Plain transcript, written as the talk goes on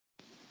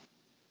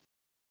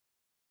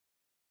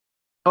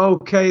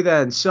Okay,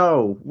 then.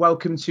 So,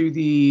 welcome to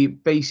the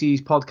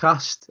Bases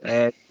podcast.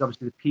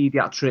 Obviously the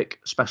paediatric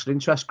special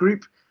interest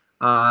group,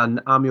 and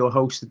I'm your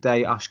host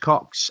today, Ash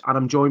Cox, and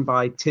I'm joined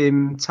by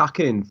Tim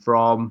Takken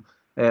from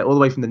all the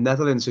way from the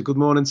Netherlands. So, good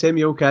morning, Tim.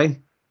 You okay?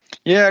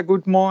 Yeah,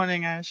 good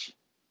morning, Ash.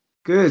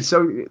 Good.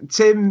 So,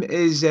 Tim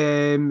is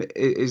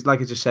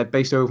like I just said,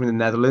 based over in the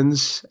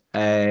Netherlands,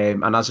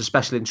 and has a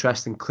special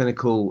interest in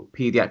clinical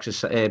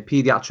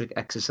pediatric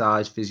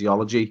exercise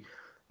physiology.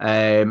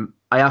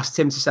 I asked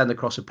him to send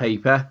across a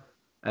paper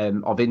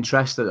of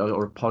interest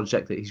or a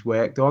project that he's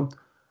worked on.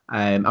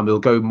 And we'll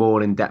go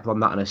more in depth on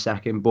that in a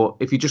second. But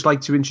if you'd just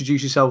like to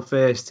introduce yourself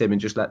first, Tim,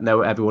 and just let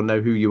everyone know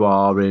who you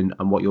are and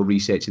what your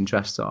research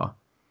interests are.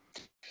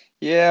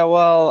 Yeah,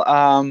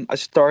 I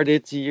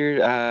started here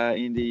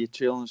in the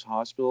Children's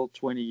Hospital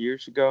 20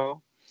 years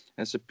ago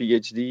as a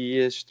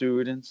PhD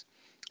student.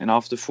 And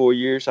after 4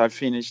 years, I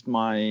finished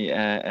my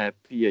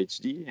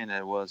PhD, and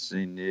I was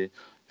in the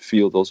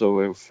field also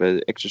of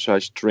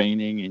exercise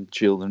training in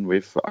children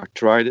with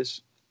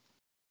arthritis.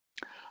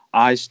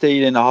 I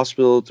stayed in the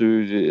hospital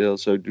to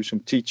also do some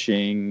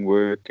teaching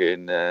work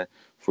and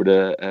for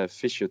the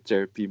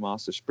physiotherapy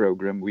master's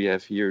program we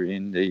have here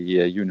in the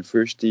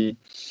university,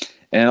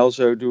 and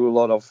also do a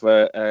lot of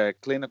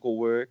clinical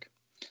work.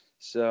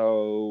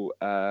 So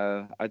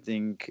I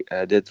think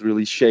that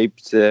really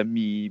shaped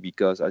me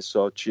because I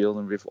saw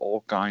children with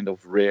all kind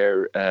of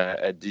rare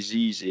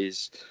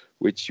diseases,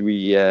 which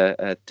we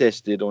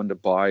tested on the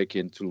bike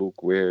and to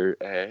look where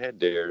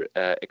their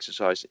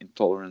exercise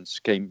intolerance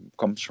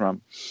comes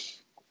from.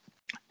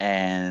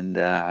 And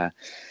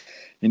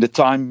in the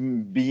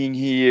time being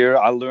here,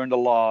 I learned a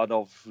lot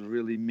of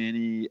really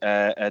many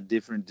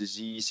different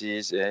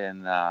diseases,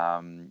 and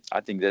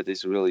I think that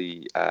is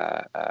really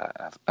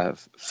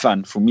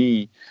fun for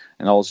me,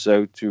 and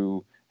also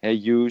to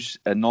use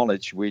a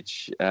knowledge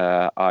which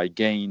I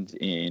gained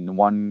in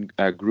one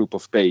group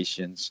of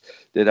patients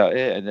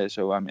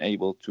so I'm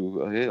able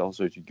to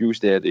also to use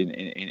that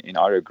in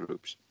other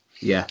groups.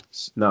 Yeah,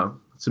 no,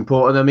 it's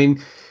important. I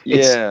mean,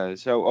 it's Yeah,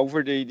 so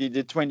over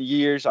the 20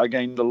 years, I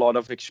gained a lot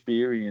of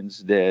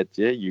experience that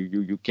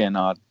you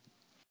cannot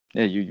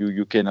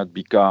you cannot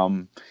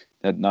become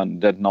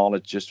that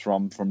knowledge just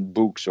from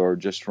books or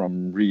just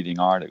from reading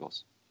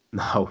articles.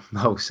 No,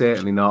 no,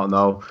 certainly not.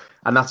 No,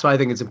 and that's why I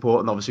think it's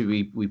important.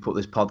 Obviously, we put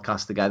this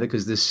podcast together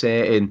because there's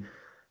certainly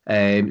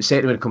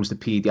when it comes to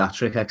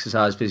pediatric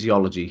exercise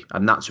physiology,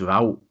 and that's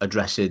without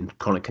addressing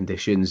chronic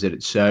conditions, that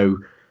it's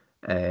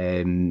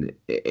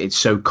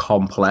so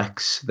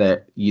complex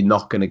that you're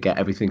not going to get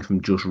everything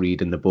from just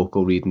reading the book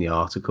or reading the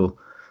article.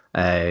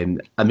 I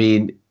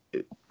mean,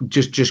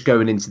 just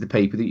going into the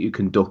paper that you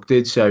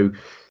conducted. So,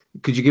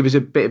 could you give us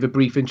a bit of a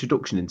brief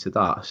introduction into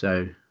that?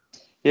 So.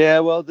 Yeah,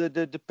 well,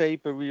 the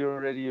paper we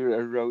already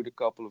wrote a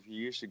couple of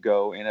years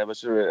ago, and it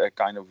was a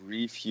kind of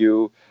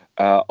review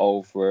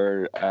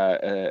over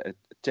a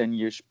 10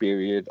 years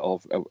period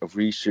of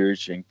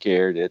research and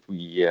care that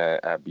we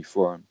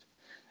performed.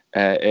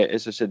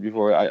 As I said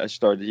before, I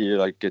started here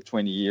like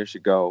 20 years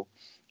ago,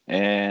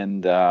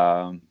 and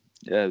during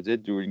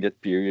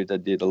that period, I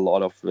did a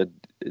lot of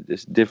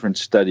different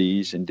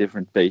studies in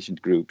different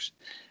patient groups,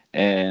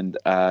 and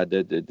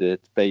the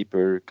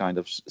paper kind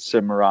of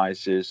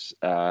summarizes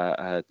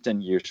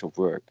 10 years of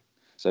work.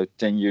 So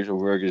 10 years of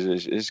work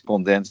is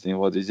condensed in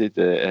what is it,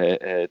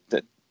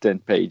 10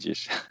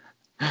 pages.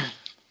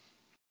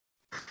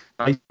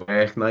 Nice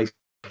work, nice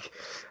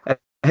work.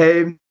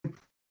 Um,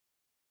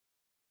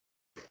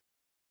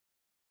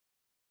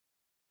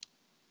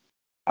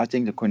 I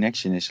think the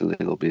connection is a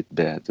little bit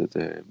bad at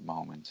the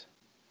moment.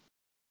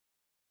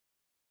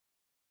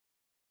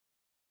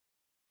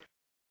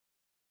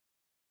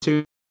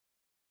 two,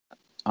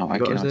 Oh, you I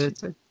got us cannot there? see.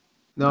 Tim?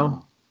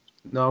 No,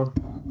 No.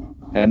 no.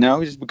 And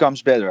now it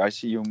becomes better. I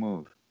see you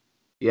move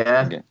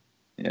Yeah, again.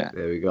 Yeah.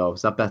 there we go.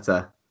 Is that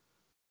better?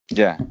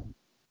 Yeah.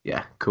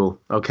 Yeah, cool.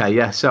 Okay,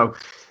 yeah. So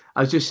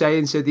I was just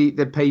saying, so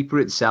the paper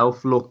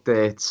itself looked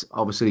at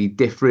obviously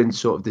different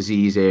sort of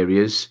disease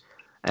areas,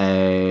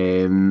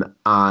 and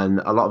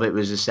a lot of it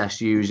was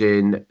assessed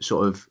using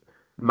sort of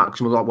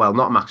maximal, well,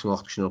 not maximal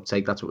oxygen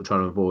uptake. That's what we're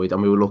trying to avoid,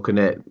 and we were looking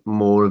at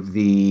more of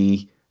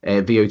the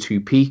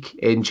VO2 peak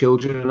in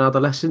children and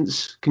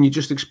adolescents. Can you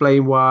just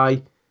explain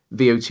why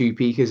VO2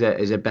 peak is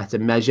a better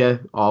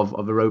measure of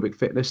aerobic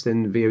fitness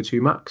than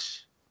VO2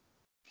 max?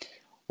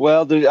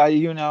 Well, there's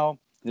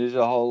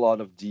a whole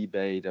lot of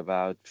debate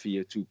about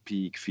VO2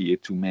 peak,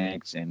 VO2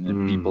 max, and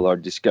people Mm, are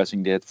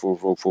discussing that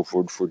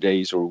for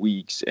days or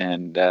weeks,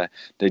 and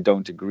they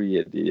don't agree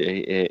at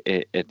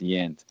the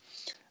end.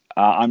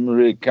 I'm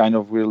really kind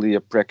of really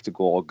a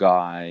practical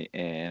guy,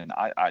 and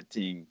I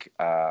think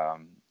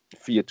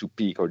VO2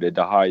 peak, or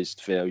the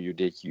highest value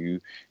that you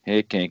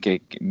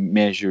can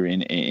measure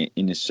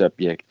in a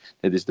subject,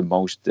 that is the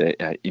most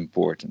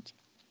important,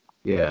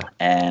 yeah,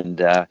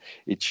 and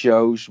it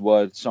shows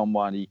what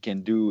somebody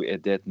can do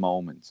at that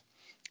moment,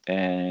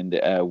 and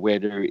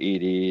whether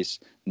it is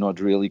not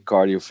really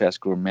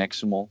cardiovascular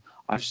maximal.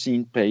 I've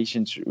seen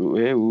patients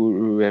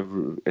who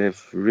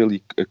have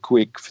really a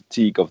quick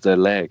fatigue of their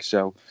legs,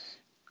 so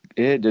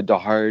the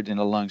heart and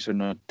the lungs are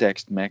not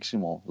taxed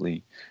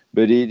maximally,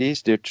 but it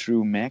is their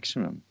true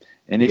maximum.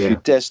 And if you Yeah,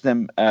 test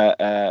them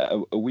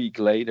a week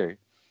later,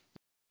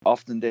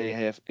 often they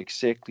have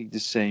exactly the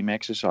same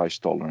exercise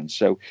tolerance.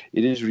 So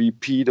it is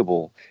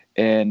repeatable,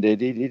 and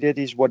that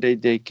is what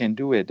they can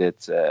do at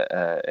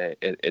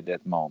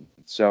that moment.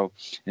 So,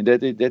 and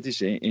that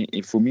is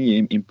for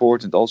me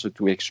important also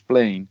to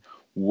explain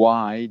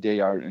why they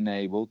are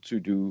unable to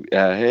do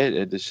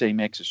the same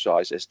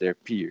exercise as their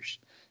peers.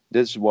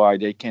 That's why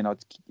they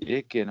cannot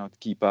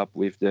keep up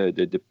with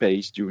the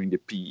pace during the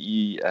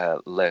PE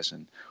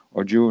lesson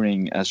or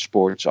during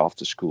sports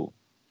after school.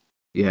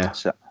 yeah,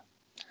 So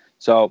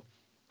so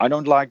I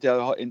don't like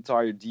the whole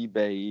entire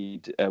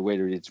debate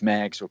whether it's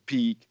max or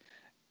peak.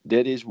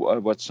 That is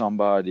what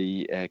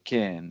somebody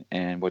can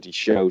and what he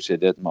shows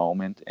at that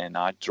moment, and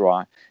I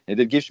try. And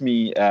it gives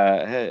me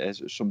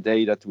some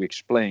data to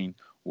explain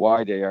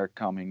why they are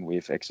coming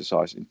with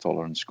exercise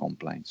intolerance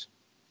complaints.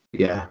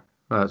 yeah.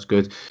 That's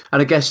good.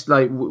 And I guess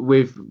like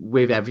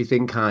with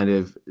everything kind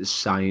of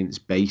science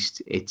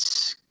based,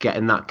 it's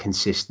getting that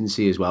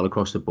consistency as well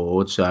across the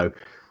board. So,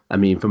 I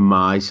mean, from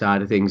my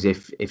side of things,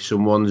 if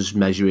someone's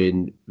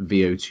measuring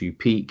VO2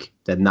 peak,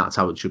 then that's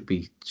how it should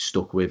be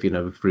stuck with,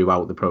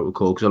 throughout the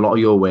protocol. Because a lot of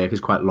your work is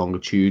quite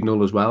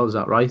longitudinal as well. Is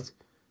that right?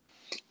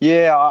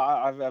 Yeah,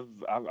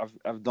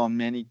 I've done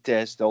many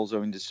tests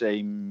also in the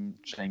same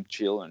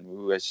children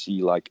who I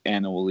see like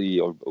annually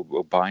or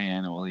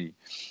biannually,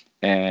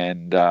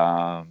 and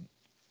I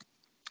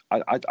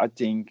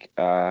think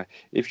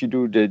if you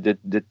do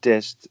the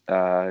test,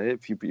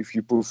 if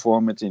you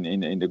perform it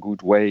in a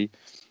good way,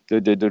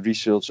 the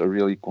results are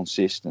really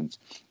consistent.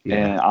 Yeah,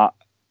 And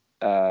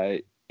uh,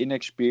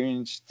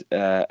 inexperienced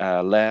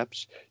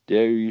labs,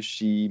 there you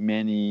see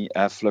many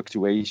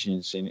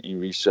fluctuations in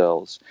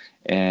results,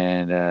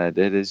 and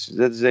that is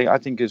I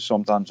think is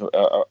sometimes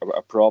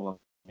a problem.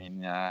 I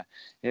mean, yeah,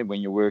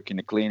 when you work in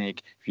a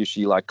clinic, if you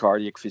see like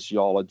cardiac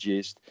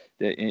physiologists,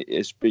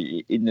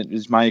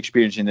 it's my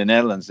experience in the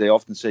Netherlands. They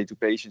often say to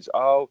patients,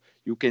 "Oh,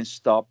 you can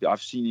stop.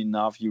 I've seen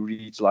enough. You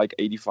reach like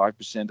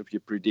 85% of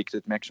your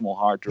predicted maximal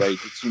heart rate.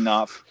 It's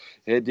enough.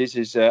 This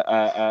is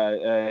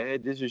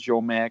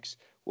your max."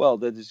 Well,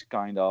 that is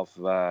kind of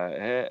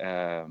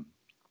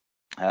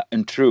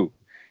untrue.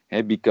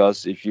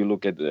 Because if you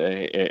look at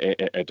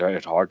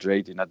heart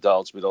rate in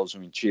adults, but also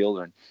in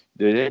children,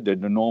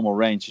 the normal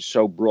range is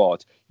so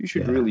broad. You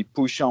should yeah, really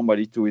push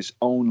somebody to his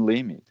own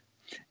limit,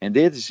 and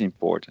that is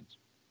important.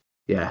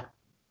 yeah.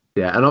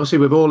 Yeah, and obviously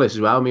with all this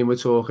as well, I mean, we're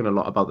talking a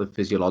lot about the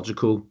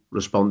physiological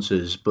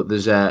responses, but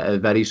there's a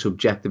very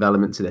subjective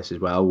element to this as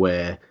well,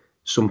 where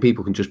some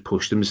people can just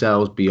push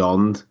themselves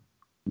beyond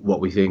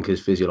what we think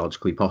is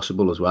physiologically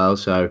possible as well.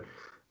 So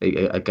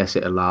I guess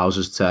it allows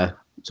us to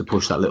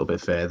push that a little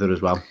bit further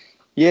as well.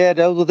 Yeah,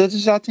 that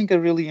is, I think, a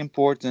really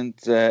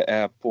important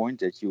point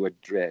that you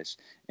address.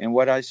 And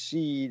what I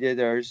see that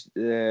there's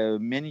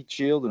many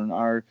children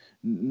are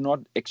not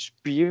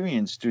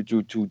experienced to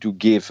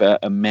give a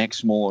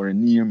maximal or a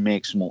near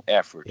maximal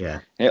effort. Yeah,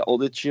 All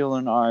the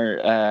children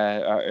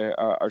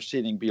are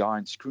sitting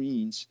behind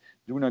screens,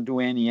 do not do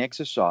any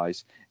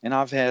exercise. And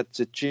I've had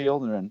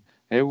children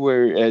who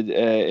were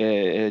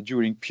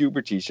during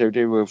puberty, so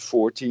they were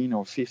 14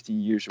 or 15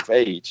 years of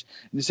age,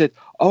 and they said,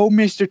 "Oh,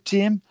 Mr.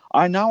 Tim,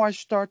 I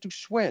start to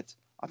sweat."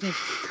 I think,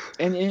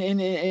 and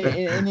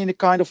in a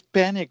kind of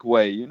panic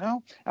way,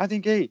 I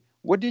think, hey,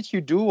 what did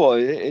you do?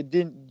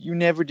 You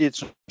never did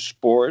some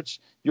sports.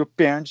 Your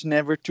parents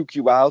never took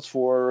you out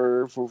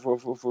for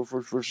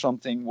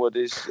something what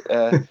is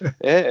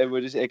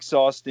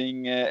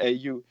exhausting.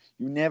 You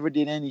never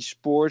did any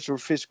sports or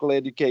physical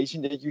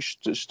education that you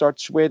start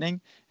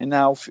sweating, and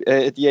now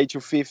at the age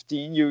of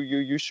 15,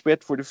 you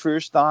sweat for the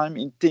first time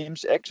in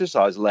Tim's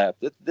exercise lab.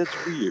 That's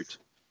weird.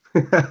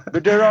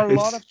 But there are a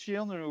lot it's of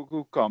children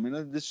who come,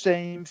 and the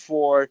same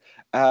for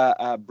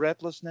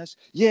breathlessness.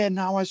 Yeah,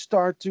 now I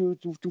start to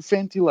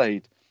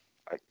ventilate.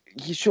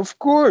 Yes, of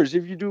course,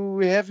 if you do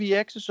heavy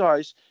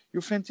exercise,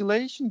 your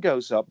ventilation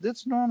goes up.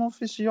 That's normal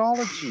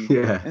physiology.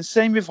 yeah. And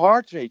same with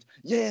heart rate.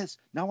 Yes,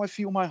 now I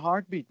feel my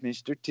heartbeat,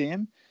 Mr.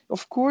 Tim.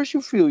 Of course,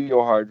 you feel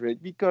your heart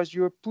rate because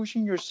you're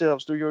pushing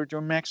yourselves to your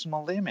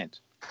maximal limit.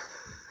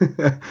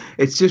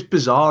 It's just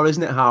bizarre,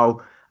 isn't it?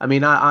 How I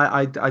mean,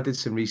 I did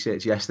some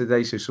research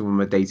yesterday, so some of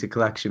my data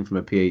collection from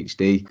a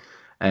PhD,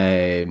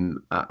 and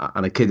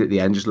a kid at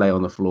the end just lay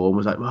on the floor and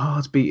was like, "Oh,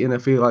 it's beating. I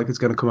feel like it's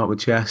going to come out my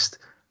chest."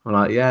 I'm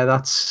like, "Yeah,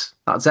 that's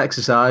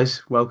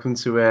exercise. Welcome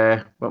to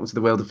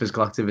the world of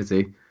physical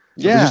activity."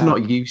 But they're just Yeah.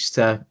 not used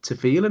to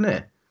feeling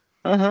it.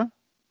 Uh-huh.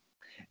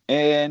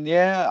 And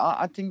yeah,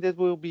 I think that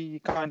will be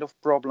kind of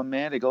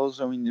problematic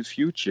also in the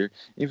future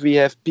if we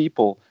have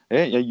people,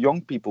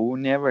 young people who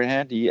never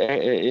had the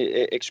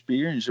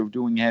experience of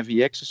doing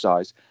heavy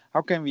exercise.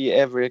 How can we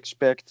ever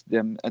expect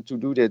them to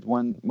do that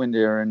when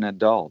they're an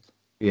adult?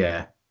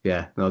 Yeah,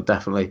 yeah, no,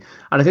 definitely.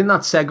 And I think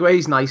that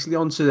segues nicely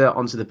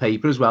onto the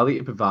paper as well that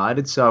you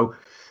provided. So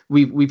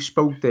we've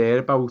spoke there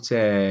about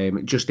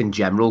just in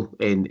general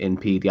in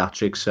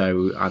pediatrics,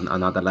 so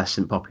and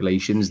adolescent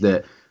populations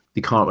that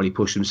they can't really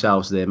push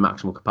themselves to their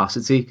maximal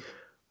capacity.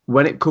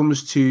 When it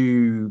comes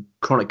to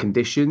chronic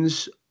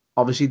conditions,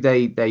 obviously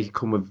they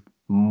come with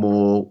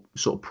more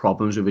sort of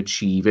problems with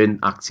achieving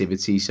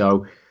activity.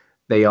 So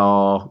they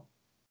are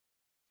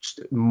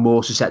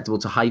more susceptible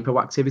to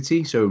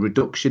hypoactivity. So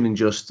reduction in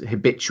just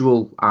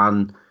habitual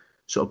and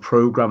sort of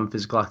program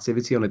physical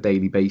activity on a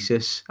daily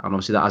basis. And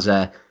obviously that has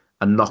a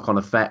knock-on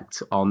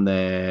effect on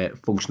their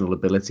functional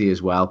ability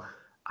as well.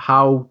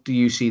 How do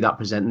you see that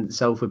presenting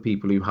itself for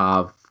people who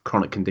have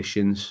chronic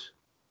conditions?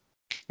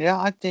 Yeah,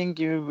 I think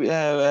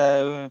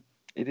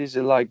it is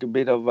like a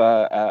bit of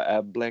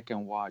a black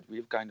and white. We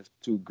have kind of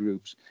two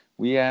groups.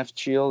 We have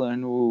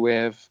children who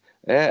have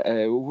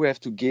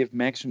to give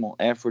maximal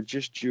effort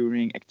just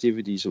during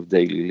activities of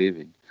daily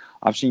living.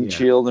 I've seen Yeah.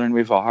 children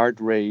with a heart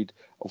rate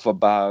of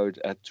about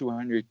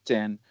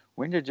 210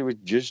 when they were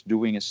just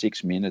doing a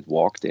 6 minute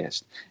walk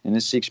test. And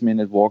a 6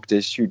 minute walk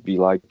test should be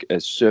like a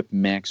sub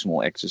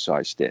maximal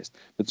exercise test.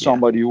 But Yeah.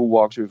 somebody who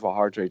walks with a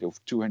heart rate of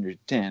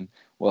 210,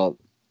 well,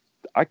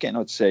 I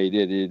cannot say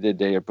that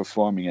they are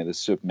performing at a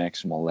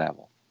sub-maximal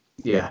level.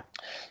 Yeah.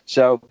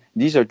 So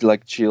these are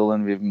like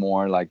children with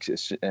more like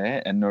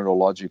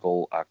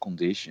neurological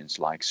conditions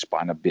like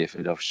spina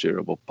bifida or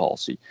cerebral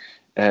palsy.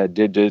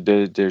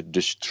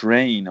 The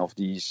strain of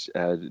these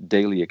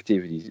daily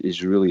activities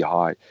is really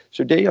high.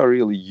 So they are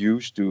really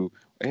used to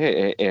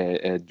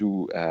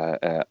do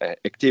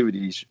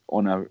activities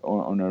on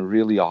a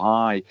really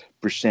high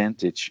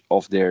percentage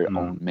of their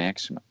own Mm.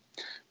 maximum.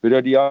 But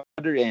on the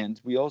other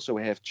end, we also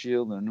have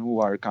children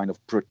who are kind of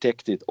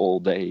protected all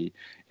day.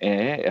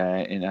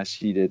 And I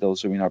see that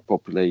also in our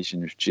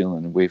population of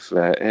children with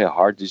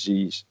heart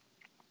disease.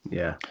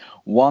 Yeah.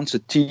 Once a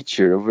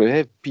teacher or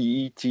a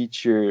PE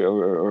teacher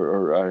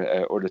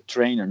or the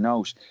trainer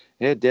knows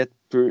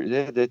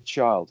that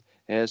child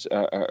has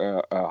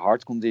a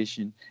heart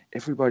condition,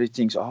 everybody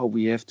thinks, oh,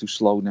 we have to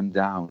slow them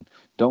down.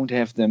 Don't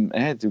have them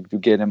to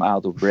get them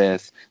out of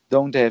breath.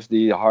 Don't have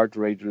the heart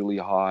rate really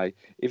high.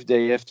 If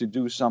they have to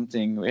do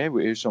something,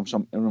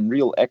 some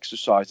real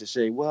exercise, they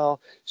say, well,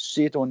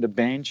 sit on the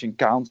bench and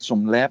count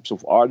some laps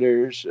of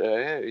others.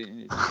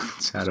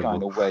 This kind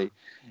Terrible. of way.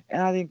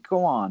 And I think,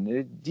 come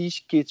on,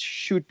 these kids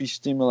should be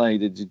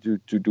stimulated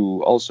to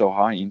do also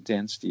high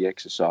intensity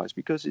exercise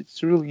because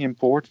it's really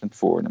important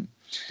for them.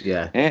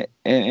 Yeah.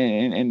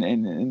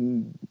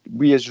 And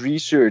we as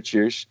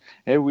researchers,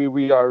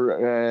 we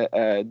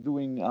are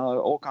doing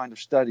all kind of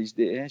studies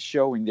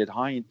showing that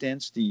high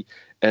intensity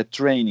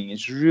training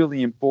is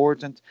really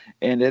important,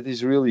 and that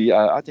is really,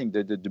 I think,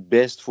 the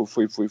best for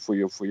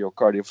your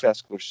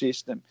cardiovascular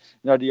system.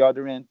 And on the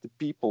other end, the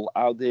people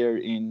out there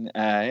in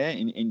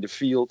the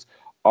field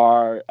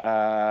are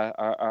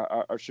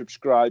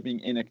subscribing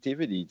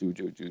inactivity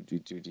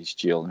to these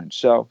children.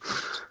 So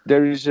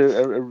there is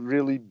a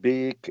really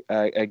big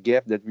a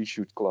gap that we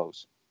should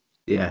close.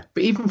 Yeah,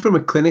 but even from a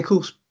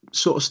clinical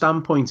sort of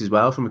standpoint as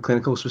well, from a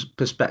clinical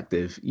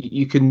perspective,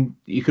 you can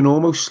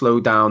almost slow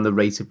down the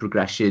rate of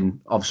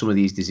progression of some of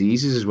these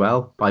diseases as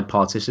well by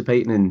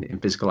participating in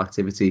physical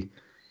activity.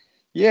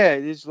 Yeah,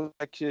 it is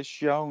like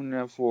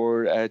shown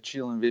for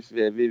children with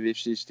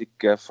cystic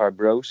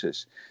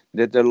fibrosis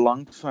that their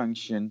lung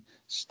function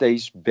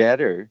stays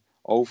better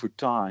over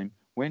time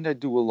when they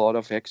do a lot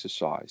of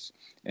exercise.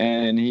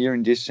 And here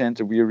in this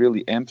center, we are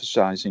really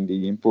emphasizing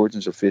the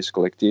importance of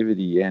physical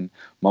activity, and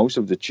most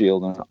of the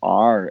children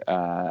are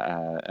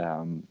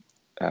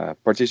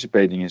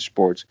participating in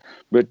sports.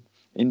 But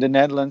in the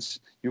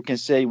Netherlands, you can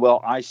say,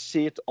 "Well, I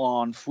sit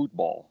on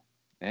football."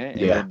 And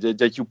Yeah,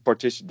 that you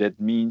participate, that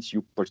means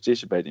you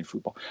participate in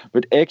football,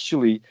 but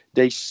actually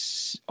they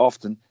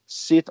often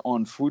sit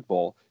on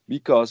football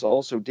because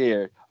also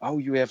there, oh,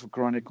 you have a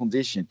chronic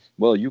condition,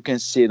 well, you can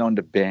sit on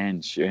the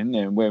bench, and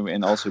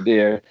also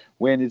there,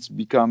 when it's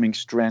becoming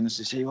strenuous,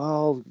 they say,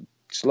 well,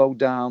 slow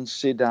down,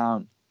 sit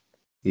down.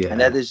 And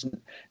yeah,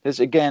 that's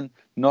again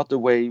not the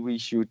way we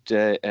should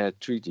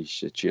treat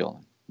these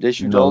children. They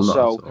should no, not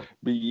at also all.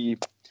 be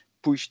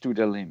pushed to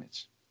the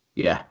limits.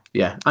 Yeah,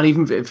 yeah, and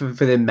even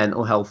for their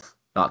mental health,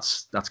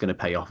 that's going to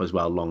pay off as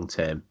well long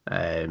term.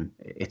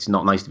 It's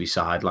not nice to be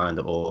sidelined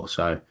at all.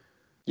 So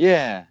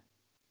Yeah,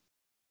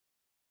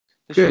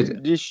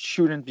 good. this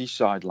shouldn't be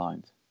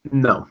sidelined.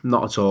 No,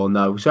 not at all.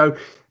 No. So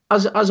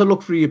as I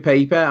look through your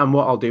paper, and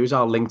what I'll do is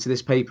I'll link to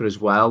this paper as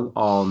well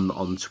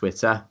on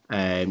Twitter,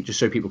 just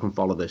so people can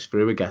follow this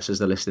through, I guess, as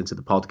they're listening to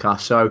the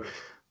podcast. So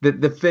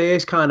the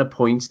first kind of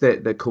point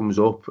that comes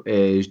up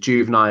is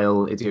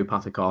juvenile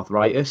idiopathic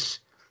arthritis.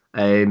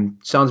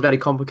 Sounds very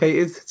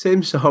complicated,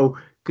 Tim. So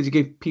could you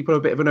give people a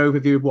bit of an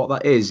overview of what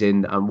that is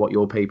and what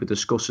your paper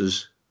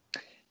discusses?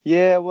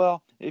 Yeah,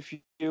 well, if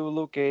you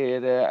look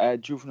at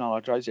juvenile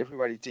arthritis,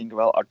 everybody think,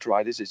 well,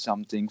 arthritis is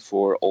something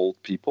for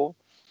old people,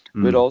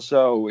 but Mm,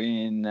 also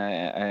in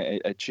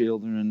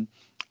children,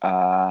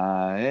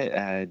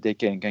 they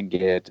can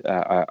get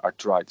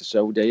arthritis.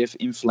 So they have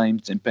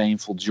inflamed and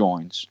painful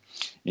joints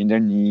in their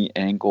knee,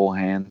 ankle,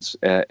 hands,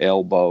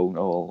 elbow,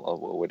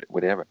 or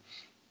whatever.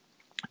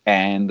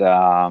 And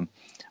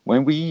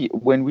when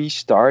we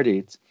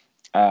started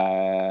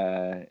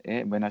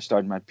when I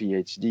started my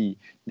PhD,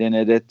 then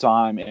at that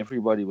time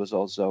everybody was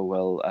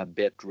also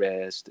bed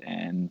rest,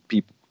 and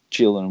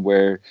children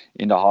were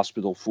in the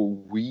hospital for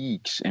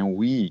weeks and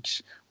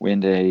weeks when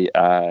they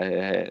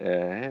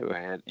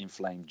had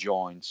inflamed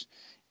joints.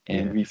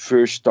 And Yeah. we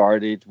first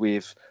started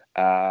with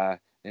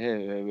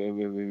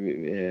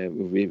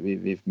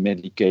with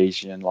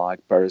medication like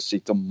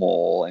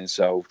paracetamol, and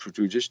so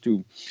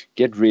to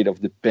get rid of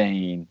the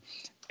pain.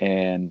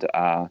 And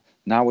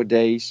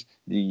nowadays,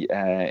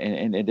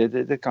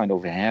 that kind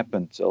of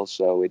happened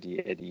also at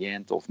the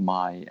end of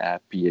my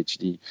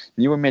PhD.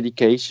 Newer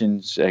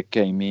medications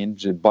came in,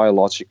 the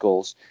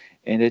biologicals,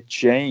 and it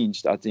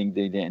changed, I think,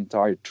 the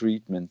entire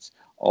treatment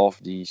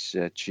of these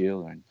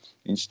children.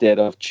 Instead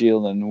of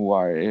children who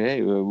are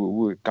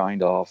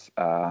kind of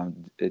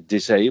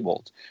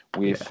disabled Yeah.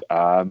 with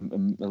a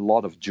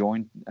lot of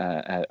joint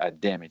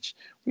damage,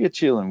 we had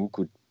children who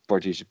could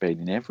participate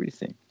in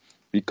everything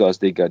because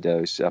they got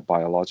those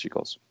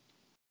biologicals.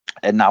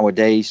 And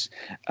nowadays,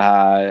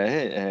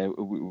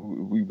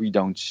 we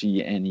don't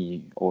see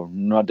any or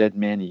not that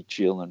many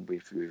children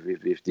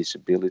with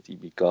disability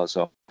because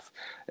of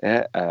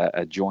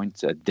a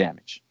joint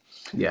damage.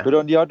 Yeah. But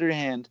on the other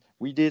hand,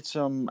 we did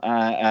some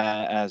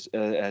as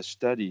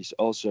studies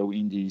also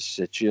in these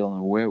children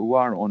who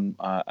are on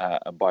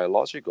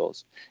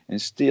biologicals, and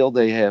still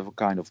they have a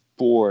kind of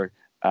poor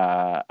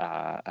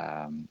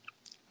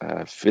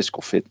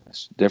physical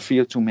fitness. Their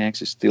VO2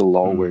 max is still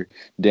lower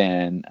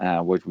than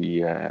what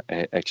we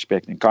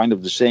expect, and kind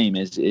of the same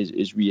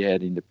as we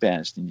had in the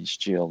past in these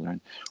children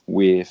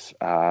with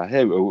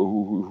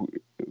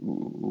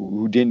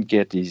who didn't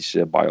get these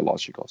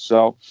biologicals.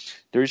 So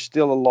there's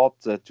still a lot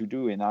to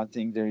do, and I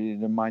think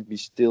there might be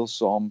still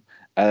some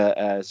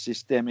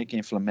systemic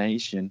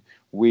inflammation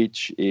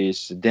which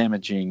is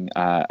damaging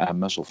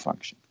muscle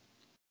function.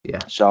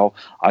 Yeah. So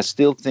I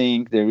still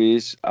think there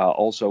is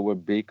also a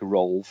big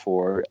role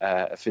for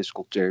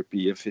physical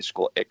therapy and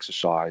physical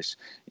exercise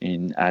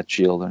in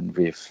children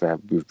with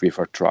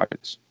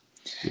arthritis.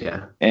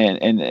 Yeah. And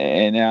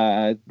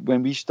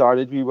when we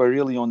started, we were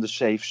really on the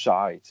safe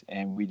side,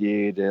 and we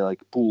did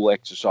like pool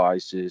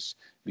exercises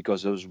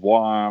because it was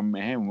warm,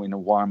 and in a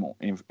warm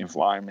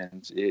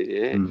environment,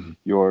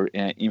 your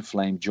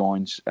inflamed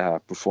joints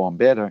perform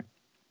better.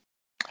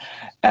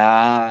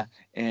 Uh,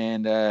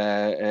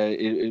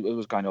 it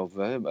was kind of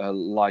a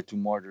light to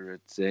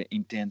moderate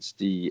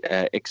intensity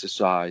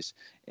exercise,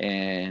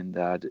 and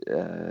at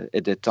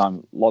that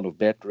time a lot of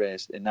bed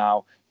rest. And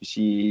now you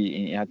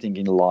see, I think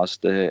in the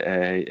last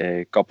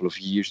couple of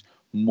years,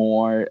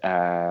 more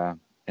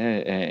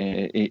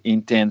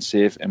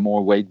intensive and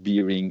more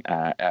weight-bearing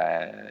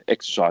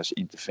exercise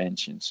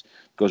interventions,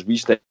 because we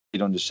stayed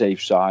on the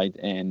safe side,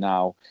 and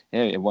now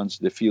once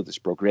the field is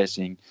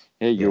progressing,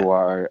 you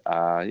are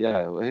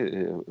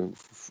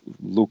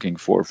looking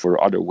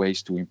for other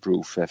ways to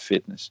improve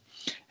fitness.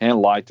 And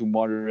light to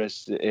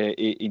moderate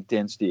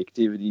intensity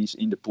activities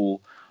in the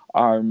pool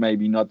are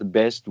maybe not the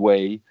best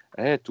way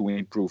to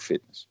improve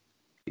fitness.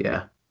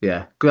 Yeah,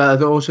 yeah.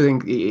 'Cause I also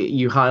think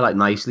you highlight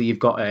nicely. You've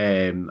got,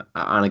 and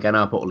again,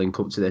 I'll put a link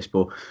up to this,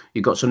 but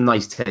you've got some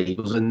nice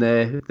tables in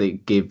there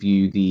that give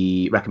you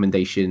the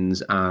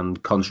recommendations and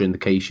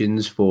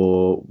contraindications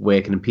for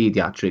working in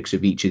paediatrics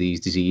of each of these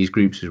disease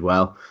groups as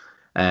well.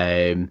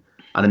 And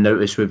I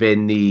noticed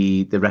within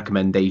the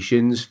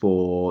recommendations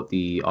for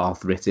the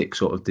arthritic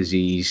sort of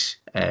disease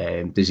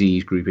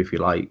group, if you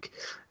like,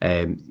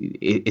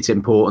 it's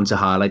important to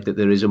highlight that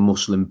there is a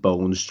muscle and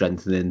bone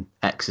strengthening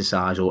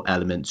exercise or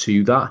element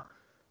to that,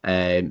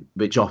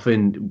 which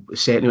often,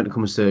 certainly when it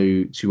comes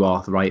to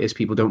arthritis,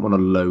 people don't want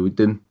to load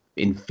them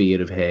in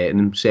fear of hurting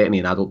them, certainly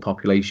in adult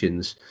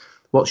populations.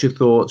 What's your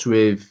thoughts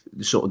with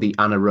sort of the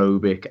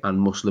anaerobic and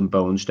muscle and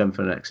bone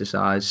strengthening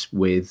exercise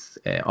with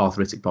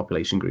arthritic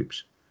population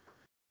groups?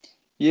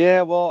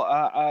 Yeah, well,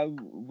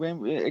 when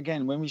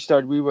we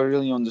started, we were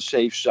really on the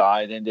safe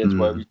side, and that's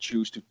why we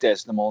choose to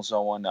test them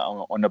also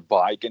on a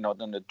bike and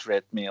not on the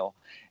treadmill.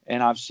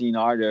 And I've seen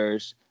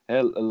others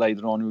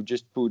later on who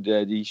just put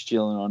these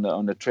children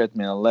on the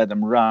treadmill and let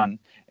them run,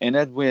 and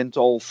that went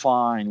all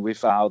fine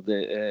without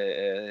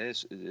the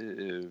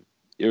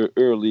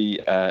early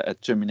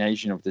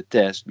termination of the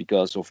test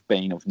because of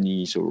pain of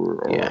knees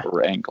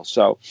or ankles.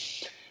 So.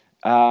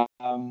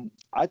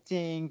 I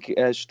think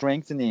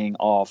strengthening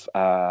of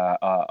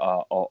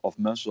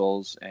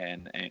muscles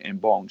and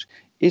bones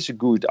is a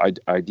good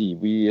idea.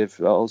 There's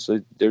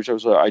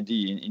also an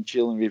idea in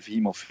children with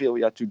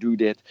hemophilia to do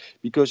that,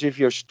 because if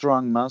you're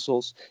strong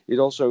muscles, it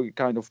also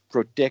kind of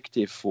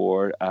protective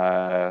for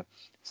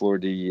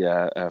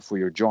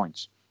your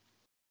joints.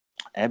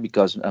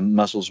 Because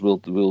muscles will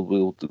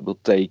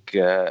take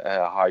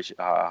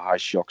high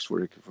shocks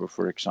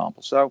for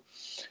example. So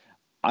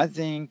I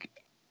think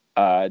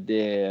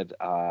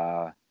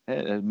that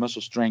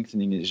muscle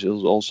strengthening is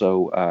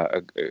also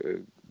a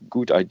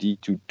good idea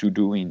to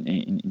do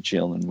in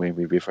children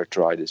with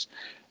arthritis,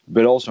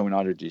 but also in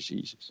other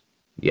diseases.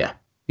 Yeah,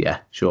 yeah,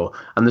 sure.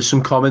 And there's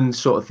some common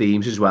sort of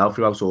themes as well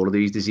throughout all of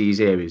these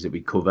disease areas that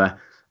we cover.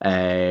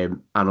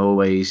 And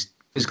always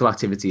physical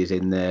activity is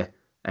in there.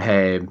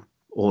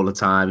 all the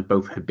time,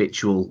 both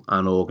habitual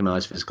and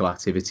organised physical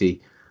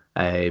activity,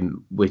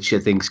 which I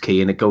think is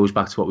key. And it goes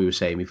back to what we were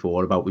saying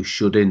before about we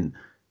shouldn't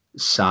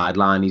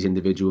sideline these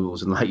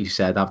individuals and, like you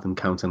said, have them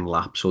counting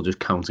laps or just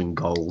counting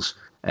goals.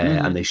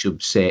 And they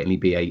should certainly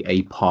be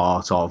a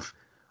part of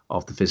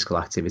the physical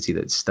activity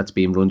that's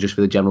being run just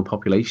for the general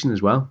population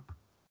as well.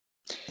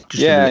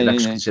 Just Yeah, an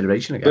extra yeah.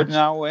 consideration, I But guess.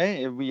 now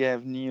we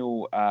have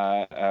new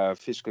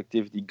physical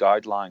activity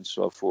guidelines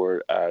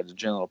for the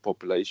general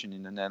population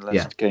in the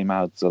Netherlands. Yeah, It came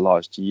out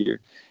last year,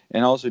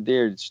 and also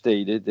there it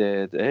stated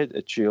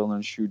that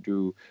children should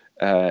do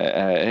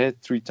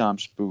 3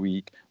 times per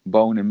week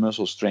bone and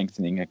muscle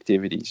strengthening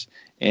activities.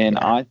 And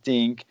yeah, I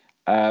think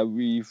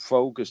we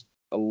focused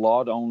a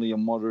lot only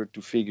on moderate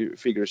to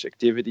vigorous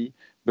activity,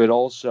 but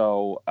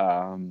also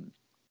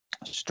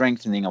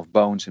strengthening of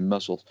bones and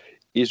muscles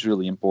is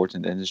really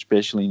important, and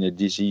especially in a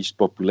diseased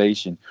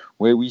population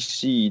where we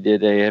see that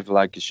they have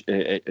like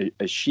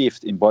a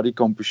shift in body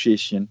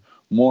composition,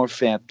 more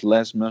fat,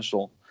 less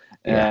muscle.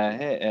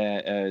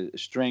 yeah,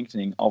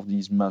 Strengthening of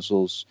these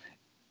muscles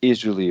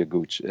is really a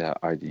good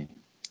idea.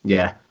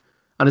 yeah.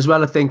 And as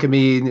well, I think, I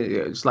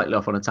mean, slightly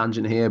off on a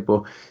tangent here,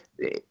 but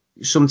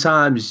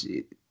sometimes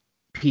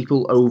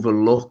people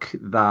overlook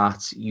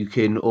that you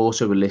can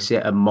also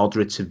elicit a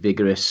moderate to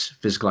vigorous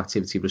physical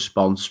activity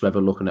response,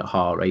 whether looking at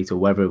heart rate or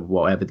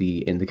whatever the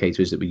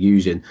indicator is that we're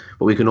using.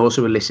 But we can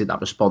also elicit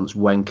that response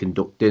when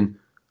conducting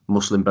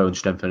muscle and bone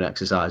strengthening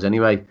exercise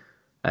anyway.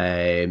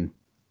 And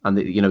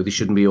they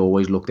shouldn't be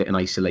always looked at in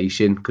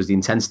isolation because the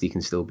intensity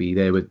can still be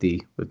there with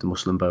the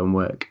muscle and bone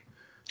work.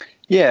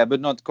 Yeah, but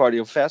not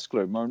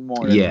cardiovascular,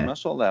 more at the Yeah,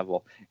 muscle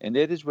level. And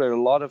that is where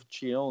a lot of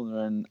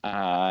children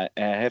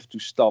have to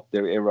stop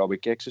their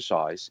aerobic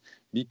exercise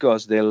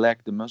because they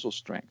lack the muscle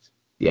strength.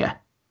 yeah,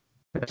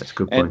 that's a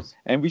good and point.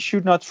 and we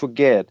should not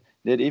forget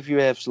that if you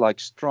have like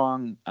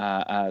strong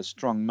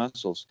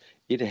muscles,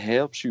 it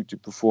helps you to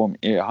perform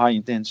a high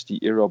intensity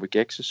aerobic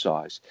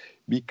exercise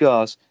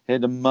because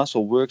the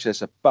muscle works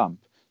as a pump.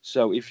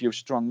 So if you have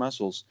strong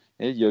muscles,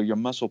 your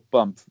muscle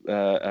pump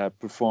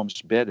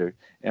performs better,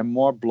 and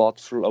more blood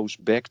flows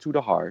back to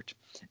the heart,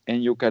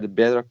 and you get a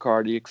better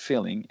cardiac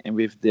filling, and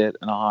with that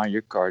a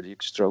higher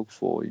cardiac stroke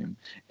volume,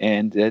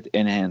 and that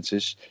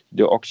enhances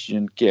the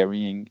oxygen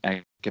carrying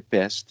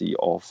capacity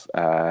of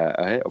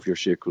your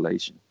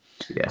circulation.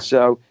 Yeah,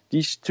 So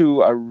these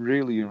two are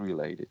really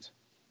related.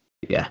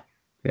 yeah,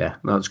 yeah.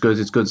 No, it's good.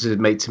 It's good to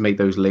make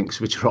those links,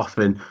 which are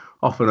often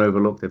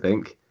overlooked, I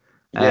think.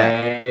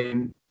 Yeah.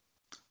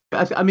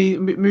 I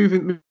mean,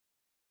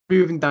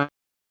 moving down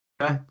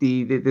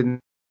the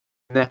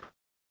next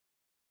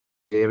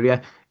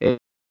area, uh,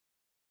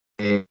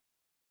 uh,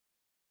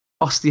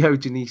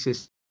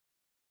 osteogenesis.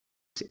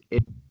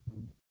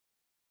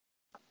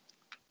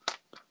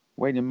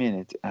 Wait a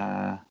minute.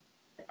 Are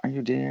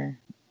you there?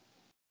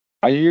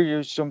 I hear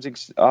you something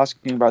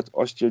asking about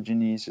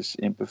osteogenesis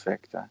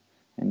imperfecta,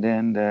 and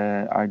then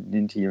I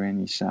didn't hear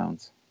any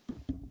sound.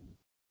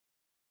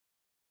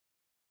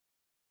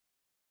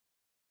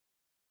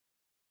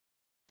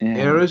 Yeah.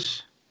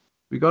 Errors.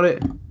 We got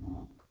it.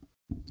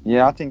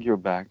 Yeah, I think you're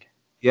back.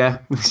 Yeah.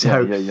 Yeah,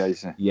 So yeah,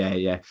 yeah. Yeah.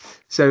 yeah.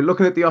 So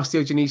looking at the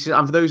osteogenesis,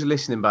 and for those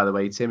listening, by the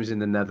way, Tim is in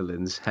the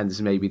Netherlands, hence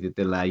maybe the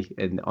delay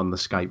on the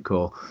Skype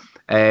call.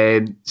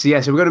 So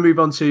we're going to move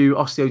on to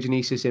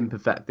osteogenesis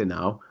imperfecta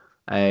now.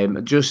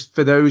 Just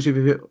for those of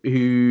you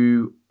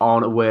who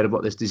aren't aware of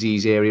what this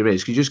disease area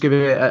is, could you just give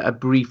it a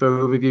brief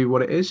overview of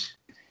what it is?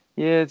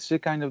 Yeah, it's a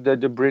kind of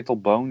the brittle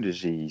bone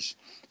disease.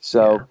 Yeah,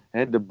 So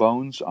the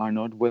bones are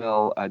not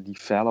well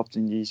developed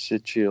in these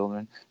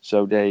children,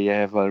 so they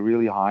have a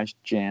really high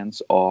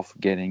chance of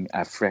getting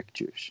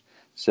fractures.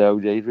 So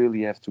they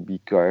really have to be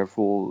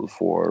careful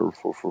for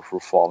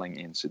falling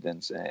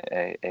incidents,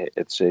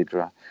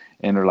 etc.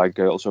 And they're like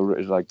also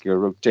like a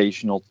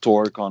rotational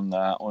torque on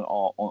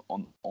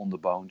the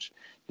bones.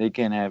 They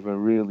can have a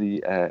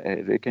really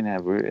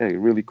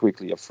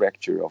quickly a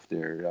fracture of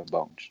their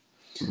bones.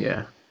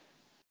 yeah.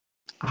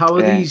 How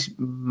are And these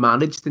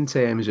managed in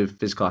terms of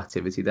physical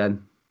activity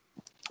then?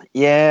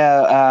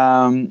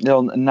 yeah,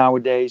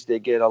 nowadays they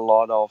get a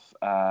lot of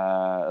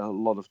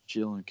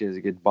children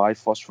get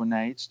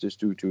biphosphonates just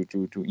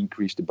to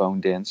increase the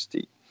bone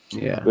density.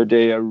 Yeah, But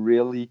they are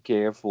really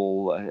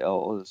careful,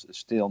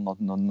 still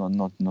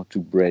not to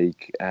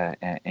break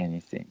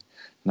anything.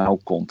 No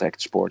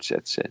contact sports,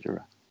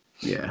 etc.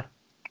 yeah.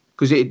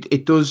 Because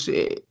it does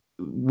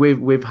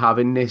with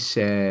having this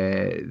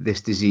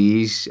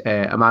disease.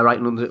 Am I right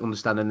in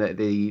understanding that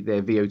the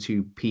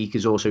VO2 peak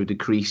is also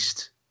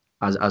decreased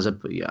as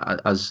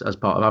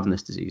part of having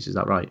this disease? Is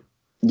that right?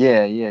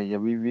 Yeah.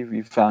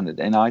 We found it,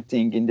 and I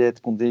think in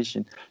that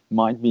condition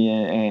might be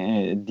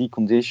a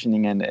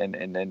deconditioning and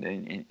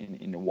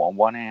in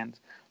one hand,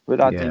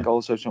 but I Yeah, think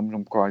also some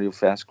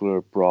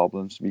cardiovascular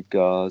problems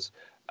because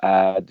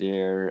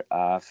their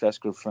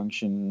vascular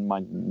function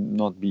might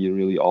not be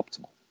really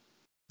optimal.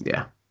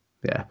 yeah,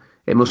 yeah.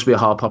 It must be a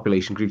hard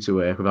population group to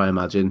work with, I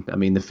imagine. I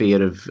mean, the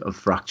fear of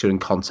fracture in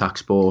contact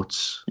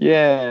sports.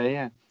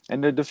 Yeah.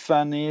 And the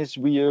fun is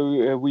we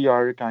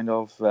are kind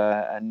of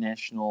a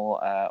national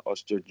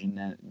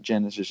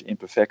osteogenesis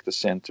imperfecta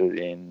center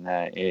in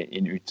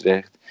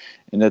Utrecht,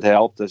 and that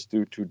helped us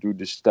to do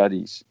the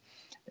studies.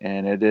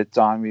 And at that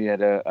time, we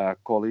had a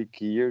colleague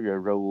here,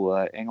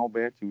 Raoul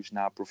Engelbert, who's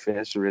now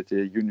professor at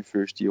the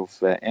University of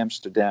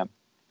Amsterdam,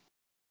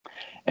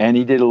 and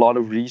he did a lot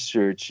of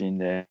research in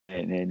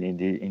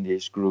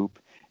this group,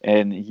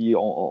 and he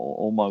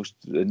almost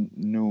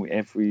knew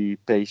every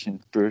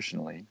patient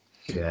personally.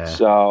 Yeah.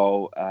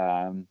 So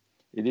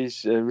it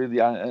is really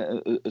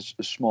a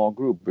small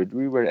group, but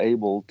we were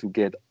able to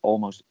get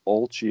almost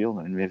all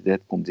children with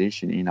that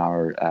condition in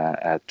our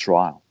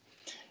trial.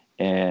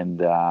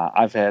 And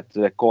I've had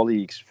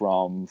colleagues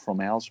from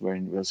elsewhere,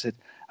 and they said,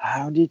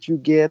 "How did you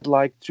get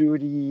like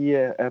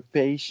 30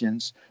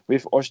 patients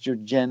with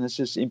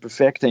osteogenesis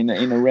imperfecta in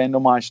a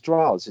randomized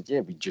trial?" I said, "Yeah,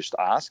 we just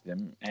asked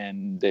them,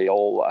 and they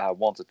all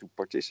wanted to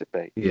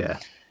participate." Yeah.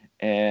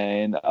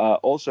 And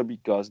also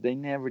because they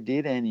never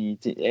did any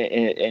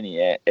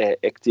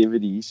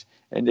activities,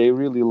 and they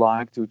really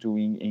like to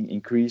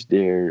increase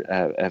their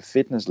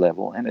fitness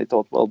level, and I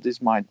thought, well,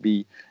 this might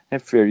be a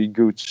very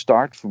good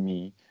start for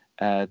me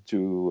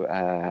to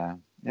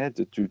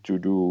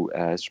do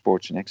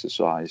sports and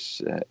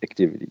exercise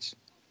activities.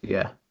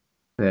 Yeah.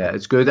 Yeah,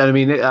 it's good. And I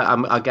mean,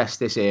 I guess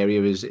this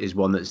area is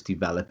one that's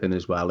developing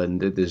as well, and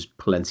there's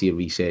plenty of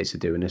research to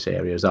do in this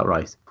area. Is that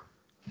right?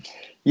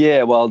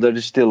 Yeah, well, there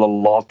is still a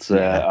lot,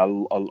 Yeah. a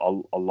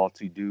lot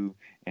to do,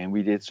 and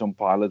we did some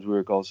pilot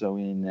work also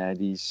in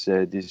this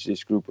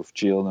group of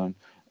children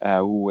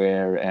who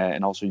were,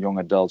 and also young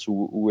adults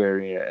who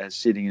were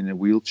sitting in a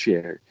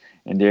wheelchair,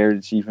 and there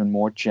it's even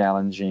more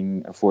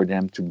challenging for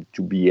them to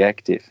be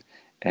active,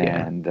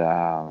 Yeah. and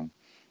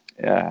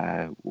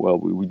well,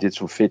 we did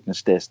some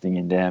fitness testing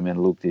in them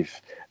and looked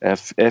if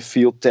a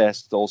field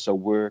test also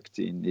worked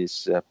in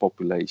this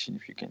population.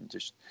 If you can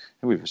just,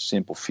 with a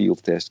simple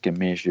field test, can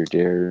measure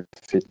their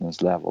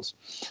fitness levels.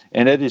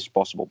 And that is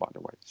possible, by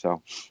the way.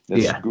 So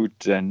that's Yeah. good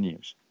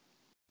news.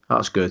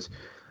 That's good.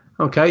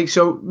 Okay,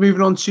 so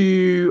moving on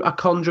to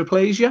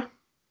achondroplasia.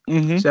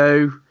 Mm-hmm.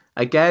 So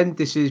again,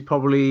 this is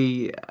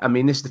probably, I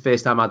mean, this is the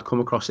first time I'd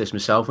come across this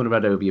myself when I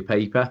read over your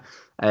paper.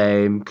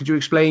 Could you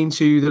explain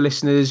to the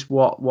listeners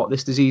what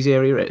this disease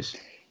area is?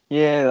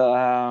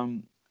 Yeah,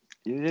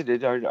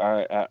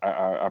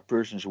 our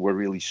persons were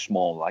really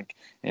small, like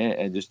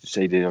just to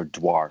say they are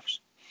dwarfs.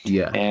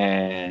 Yeah.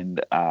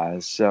 And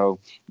so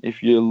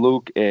if you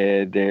look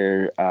at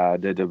their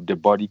the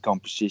body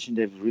composition,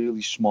 they have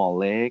really small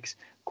legs,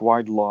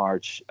 quite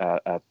large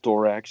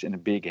thorax, and a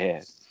big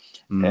head.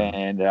 Mm.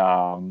 And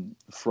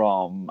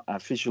from a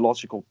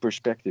physiological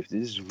perspective,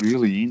 this is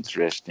really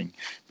interesting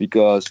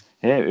because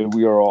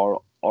we are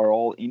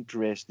all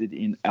interested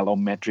in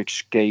allometric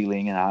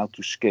scaling and how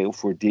to scale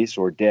for this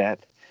or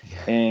that.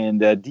 Yeah.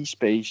 And these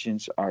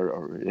patients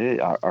are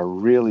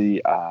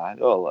really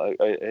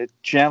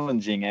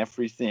challenging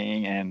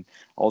everything, and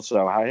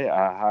also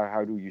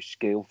how do you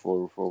scale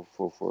for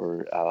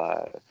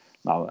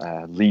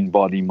lean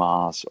body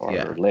mass or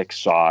Yeah. leg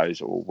size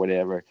or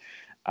whatever.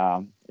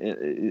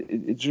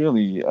 It's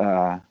really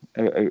a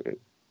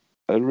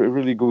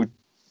really good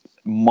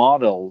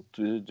model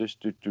to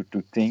just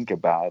to think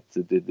about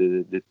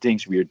the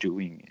things we are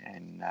doing,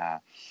 and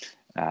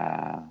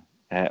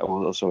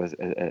also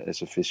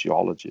as a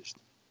physiologist.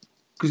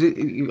 Because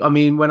I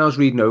mean, when I was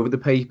reading over the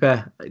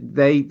paper,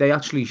 they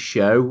actually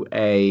show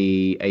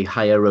a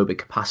high aerobic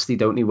capacity,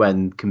 don't they,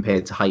 when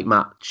compared to height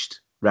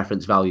matched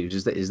reference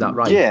values? Is that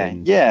right? Yeah,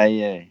 And yeah,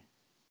 yeah.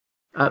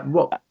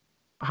 what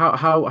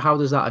how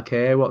does that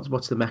occur?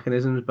 What's the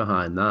mechanisms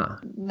behind that?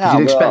 Because Now,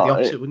 you'd expect the well,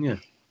 opposite, wouldn't you?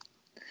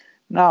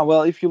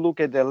 if you look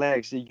at their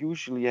legs, they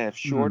usually have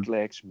short Mm.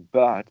 legs,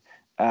 but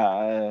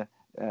uh,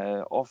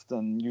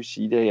 often you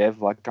see they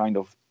have like kind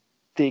of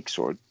thick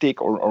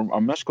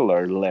or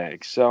muscular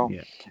legs. So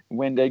Yeah.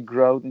 when they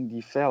grow and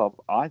develop,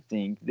 I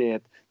think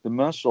that the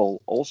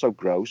muscle also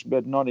grows,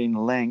 but not in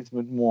length,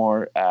 but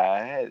more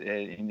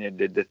in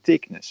the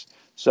thickness.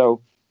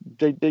 So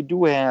they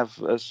do have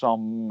I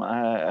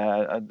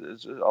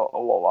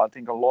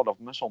think a lot of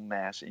muscle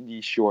mass in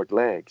these short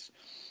legs.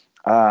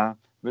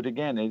 But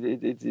again,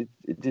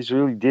 it is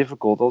really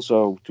difficult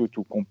also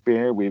to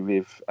compare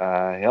with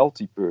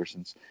healthy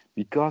persons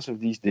because of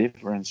these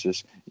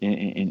differences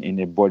in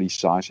their body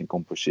size and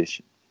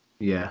composition.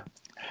 Yeah.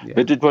 Yeah.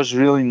 But it was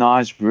really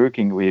nice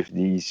working with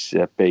these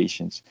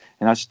patients,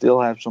 and I still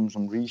have some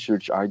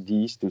research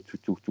ideas to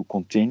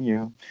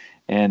continue.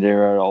 And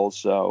there are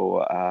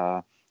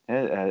also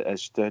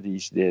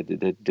studies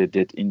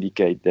that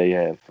indicate they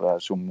have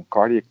some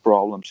cardiac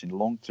problems in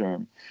long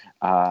term.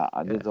 Yeah.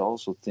 That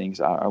also things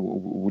I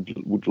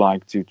would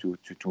like to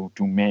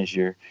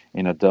measure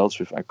in adults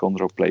with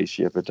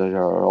achondroplasia, but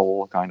there are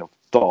all kind of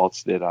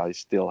thoughts that I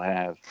still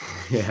have.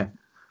 Yeah.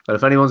 But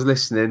if anyone's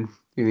listening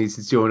who needs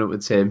to join up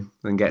with Tim,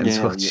 then get in Yeah,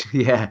 yeah, touch.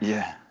 Yeah.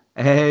 yeah.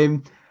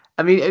 Um,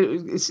 I mean,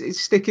 it's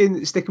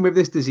sticking with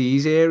this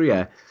disease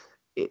area.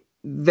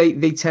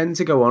 they tend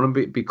to go on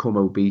and become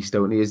obese,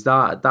 don't they? Is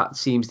that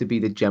seems to be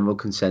the general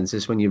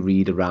consensus when you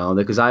read around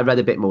it? Because I read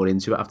a bit more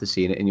into it after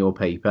seeing it in your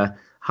paper.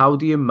 How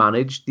do you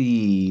manage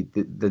the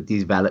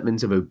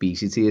development of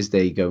obesity as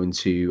they go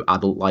into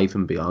adult life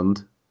and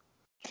beyond?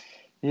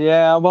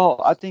 Yeah,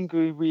 well, I think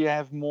we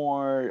have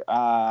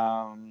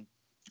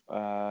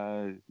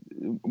uh,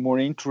 more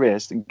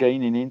interest and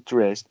gaining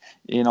interest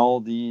in all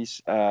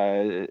these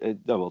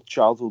well,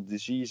 childhood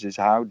diseases,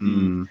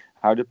 Mm,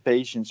 how the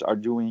patients are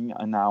doing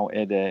now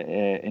at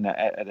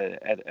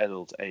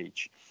adult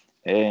age.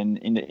 And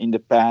in the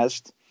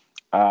past,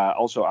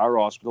 also our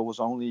hospital was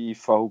only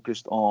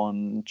focused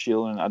on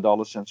children and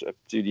adolescents up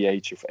to the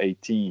age of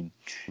 18.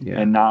 yeah,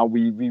 And now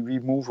we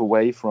move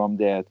away from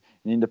that.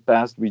 In the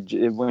past,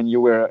 when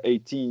you were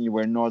 18, you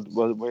were not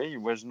well,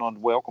 you was not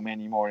welcome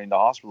anymore in the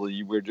hospital.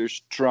 You were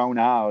just thrown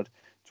out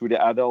to the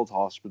adult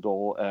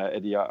hospital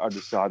at the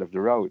other side of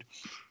the road.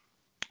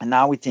 And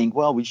now we think,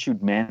 well, we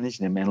should manage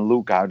them and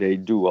look how they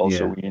do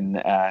also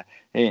yeah,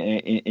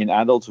 in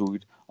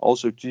adulthood,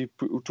 also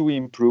to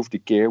improve the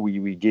care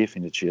we give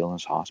in the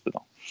children's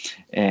hospital.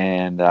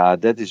 And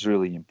that is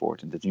really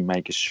important that you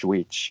make a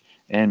switch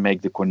and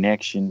make the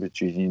connection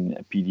between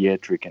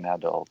pediatric and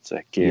adult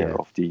care yeah,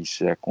 of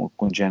these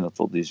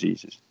congenital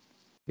diseases.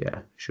 yeah,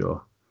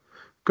 sure.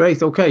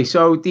 Great. Okay.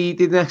 So the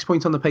next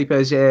point on the paper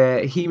is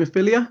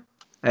haemophilia.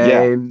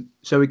 Yeah.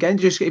 So again,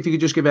 just if you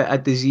could just give a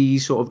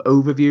disease sort of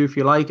overview, if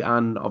you like,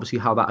 and obviously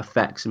how that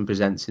affects and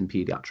presents in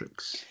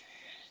pediatrics.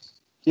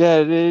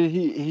 Yeah,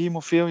 the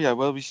hemophilia.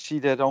 Well, we see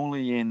that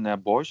only in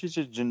boys. It's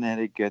a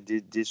genetic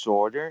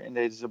disorder, and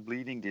it's a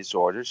bleeding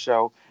disorder.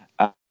 So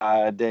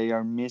they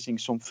are missing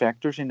some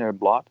factors in their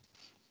blood,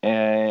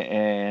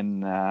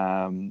 and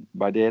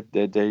by that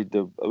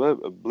the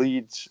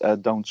bleeds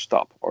don't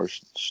stop or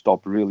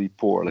stop really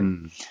poorly.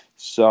 Mm,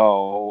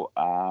 So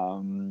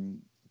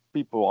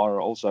people are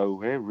also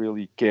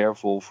really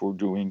careful for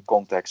doing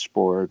contact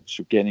sports,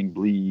 getting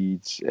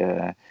bleeds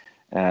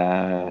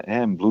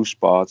and blue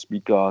spots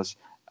because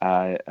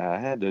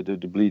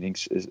the bleeding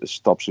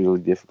stops really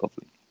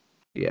difficultly.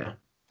 yeah.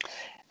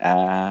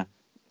 Uh,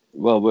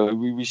 well,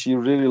 we see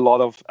really a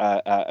lot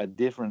of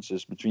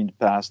differences between the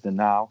past and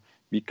now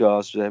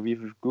because we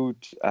have good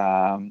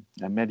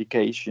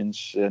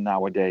medications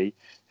nowadays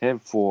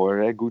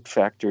for good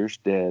factors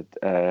that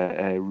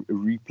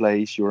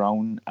replace your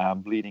own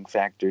bleeding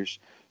factors.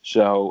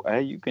 So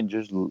you can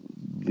just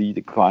lead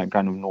a kind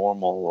of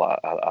normal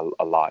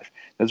a life.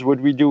 That's what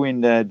we do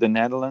in the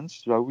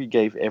Netherlands. So we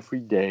gave every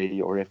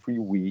day or every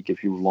week a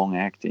few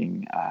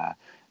long-acting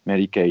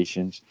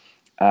medications,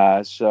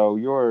 so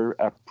you're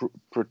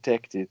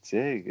protected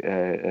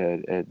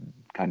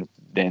kind of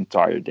the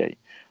entire day.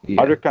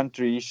 Other Yeah.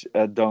 countries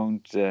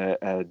don't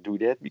do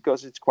that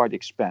because it's quite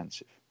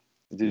expensive.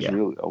 It is Yeah.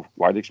 really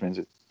quite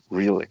expensive,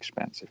 real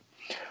expensive.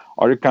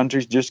 Other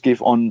countries just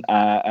give on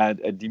a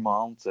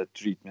demand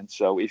treatment.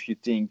 So if you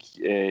think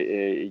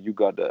you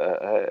got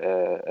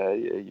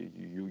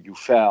you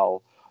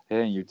fell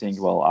and you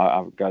think, well,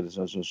 I've got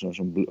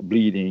some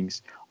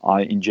bleedings,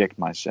 I inject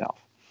myself.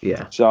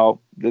 Yeah. So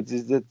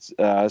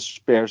that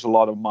spares a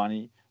lot of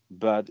money,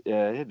 but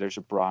there's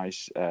a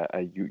price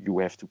you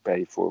have to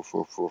pay for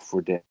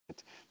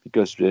that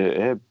because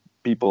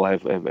people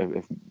have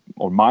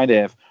or might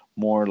have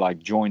more like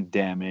joint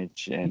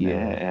damage and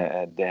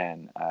Yeah.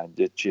 than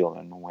the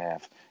children who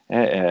have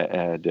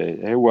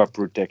who are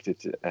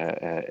protected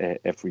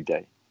every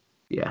day.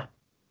 Yeah.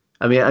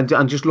 I mean,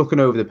 and just looking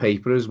over the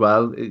paper as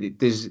well,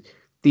 there's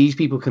these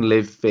people can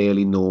live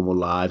fairly normal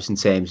lives in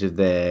terms of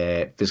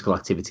their physical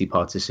activity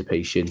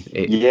participation.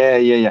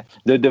 Yeah.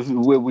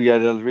 We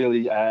had a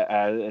really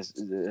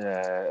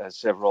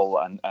several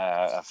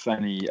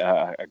funny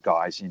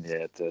guys in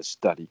that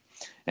study,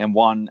 and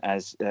one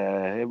as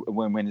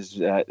when his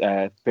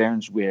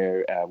parents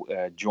were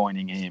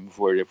joining him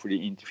for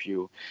the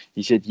interview,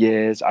 he said,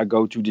 "Yes, I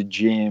go to the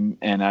gym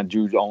and I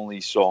do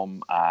only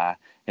some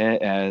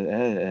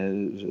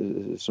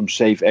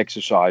safe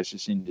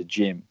exercises in the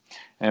gym."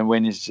 And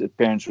when his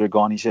parents were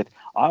gone, he said,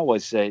 "I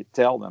always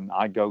tell them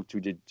I go to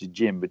the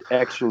gym, but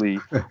actually,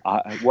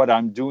 what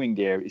I'm doing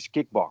there is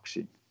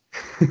kickboxing."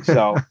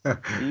 So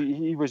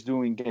he was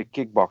doing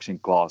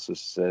kickboxing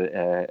classes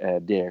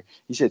there.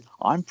 He said,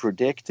 "I'm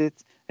protected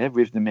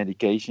with the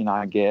medication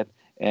I get,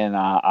 and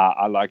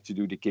I like to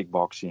do the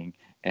kickboxing."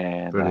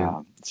 And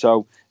Brilliant.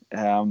 so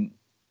um,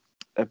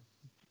 uh,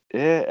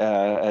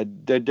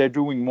 they're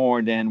doing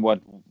more than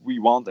what we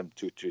want them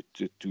to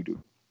do.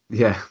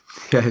 Yeah.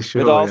 Yeah. But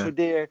Sure. Yeah. also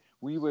there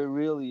we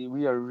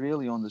are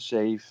really on the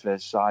safe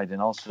side,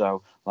 and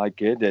also like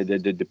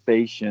the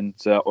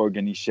patient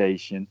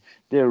organization,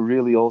 they're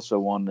really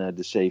also on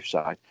the safe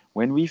side.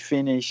 When we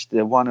finished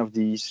one of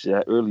these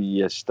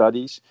early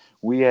studies,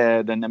 we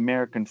had an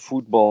American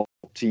football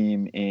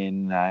team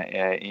in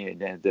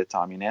at that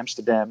time in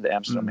Amsterdam, the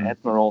Amsterdam Mm,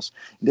 Admirals.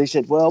 They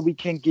said, well, we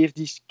can give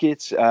these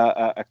kids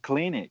a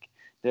clinic.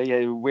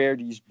 They wear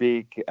these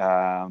big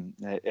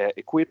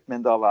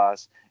equipment of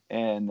us,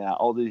 and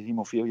all the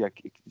hemophilia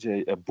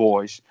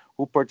boys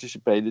who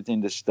participated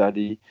in the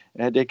study,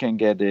 they can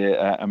get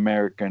a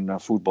American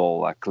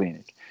football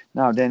clinic.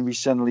 Now, then we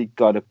suddenly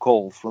got a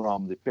call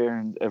from the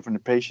from the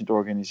patient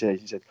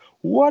organization. Said,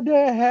 "What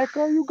the heck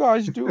are you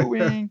guys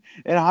doing?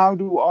 And how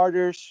do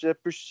others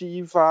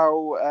perceive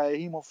how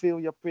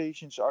hemophilia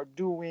patients are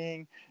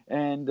doing?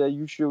 And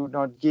you should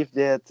not give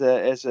that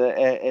as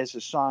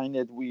a sign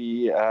that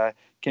we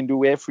can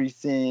do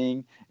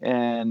everything."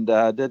 And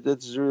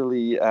that's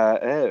really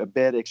a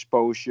bad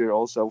exposure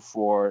also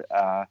for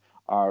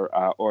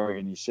our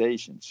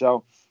organization.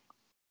 So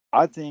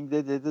I think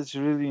that it's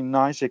a really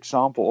nice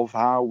example of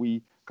how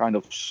we kind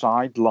of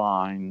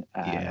sideline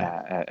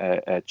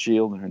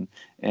children,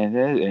 and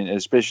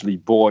especially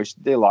boys.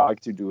 They like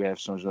to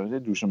they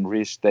do some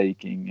risk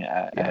taking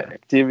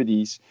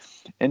activities,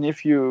 and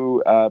if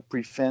you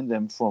prevent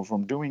them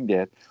from doing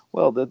that,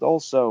 well, that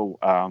also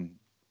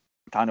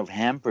kind of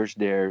hampers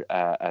their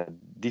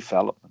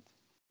development.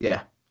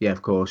 Yeah,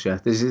 of course. Yeah,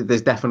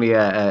 there's definitely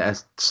a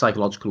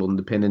psychological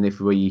underpinning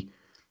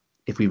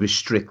if we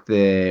restrict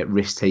the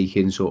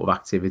risk-taking sort of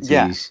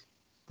activities,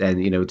 then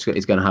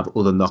it's going to have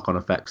other knock-on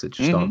effects that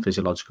just aren't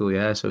physiological.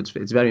 Yeah, so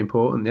it's very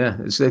important. Yeah,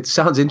 it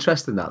sounds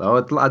interesting that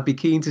though. I'd be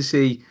keen to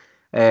see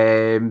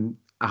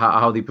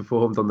how they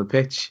performed on the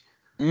pitch.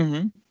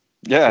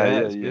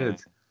 Yeah, it's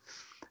good.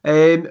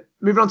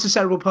 Moving on to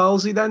cerebral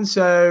palsy then.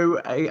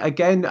 So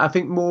again, I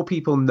think more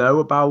people know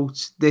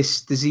about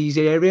this disease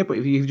area, but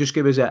if you could just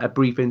give us a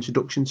brief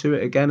introduction to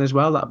it again as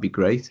well, that'd be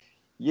great.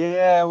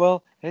 Yeah,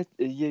 well,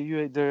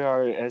 there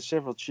are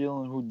several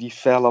children who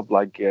develop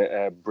like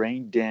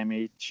brain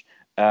damage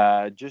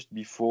just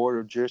before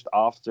or just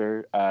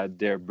after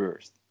their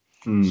birth.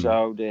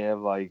 So they have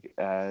like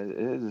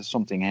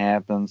something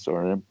happens,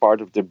 or a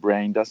part of the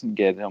brain doesn't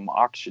get them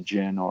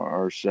oxygen,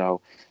 or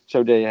so.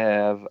 So they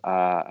have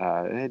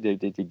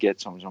they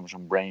get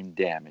some brain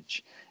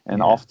damage,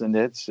 and often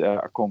that's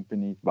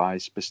accompanied by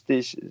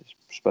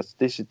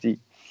spasticity.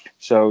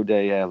 So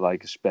they have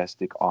like a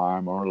spastic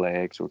arm or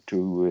legs, or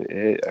two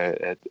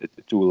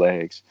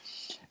legs,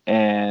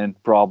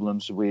 and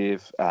problems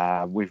with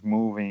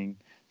moving.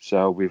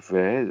 So with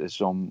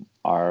some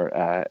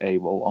are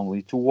able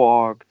only to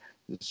walk.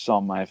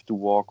 Some have to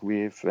walk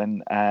with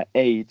an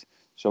aid,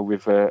 so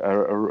with a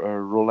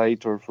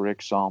rollator, for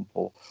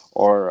example,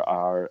 or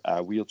are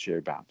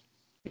wheelchair bound.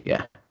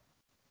 Yeah.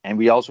 And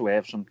we also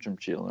have some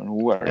children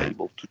who are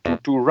able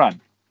to run.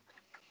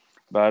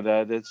 But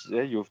that's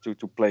you have to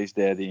place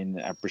that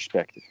in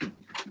perspective.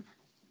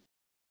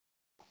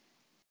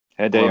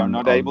 They are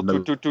not able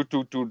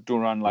to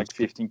run like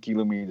 15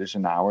 kilometers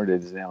an hour.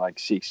 That is like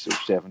 6 or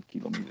 7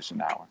 kilometers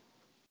an hour.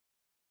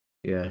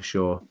 Yeah,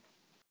 sure.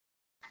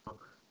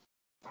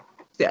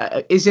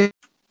 Yeah, is it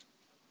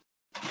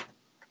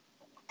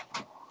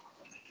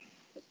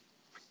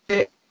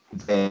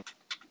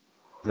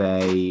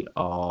they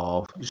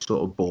are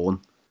sort of born?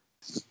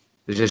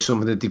 Is this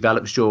something that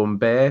develops during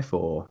birth,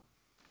 or?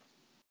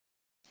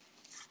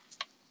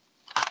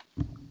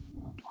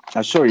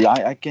 Sorry,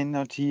 I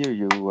cannot hear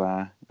you.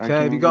 Okay,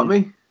 have you got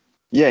me?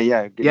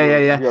 Yeah. We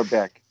are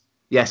back.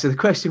 Yeah, so the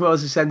question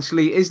was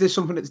essentially, is this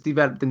something that's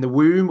developed in the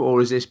womb, or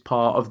is this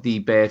part of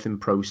the birthing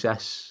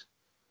process?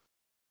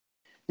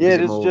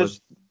 Yeah,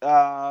 it's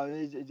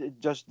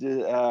just I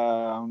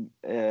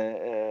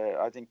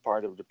think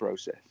part of the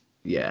process.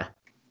 Yeah,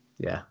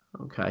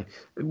 okay.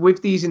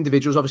 With these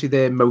individuals, obviously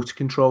their motor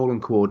control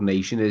and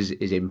coordination is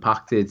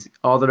impacted.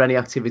 Are there any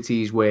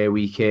activities where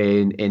we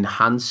can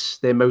enhance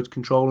their motor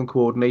control and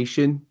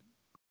coordination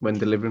when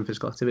delivering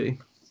physical activity?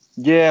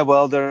 Yeah,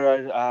 well,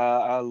 there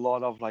are a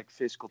lot of like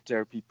physical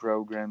therapy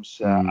programs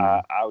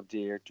out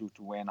there to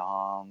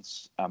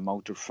enhance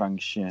motor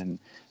function.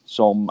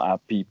 Some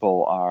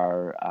people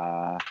are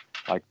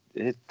like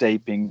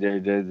taping the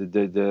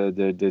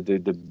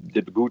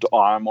good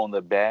arm on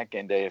the back,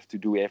 and they have to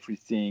do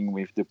everything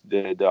with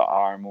the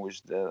arm who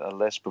is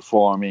less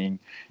performing,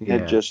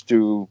 just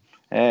to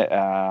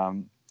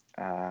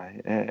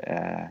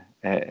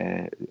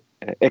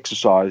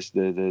exercise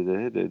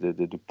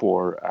the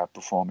poor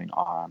performing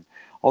arm,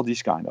 all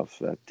these kind of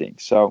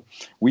things. So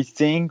we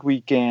think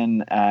we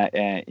can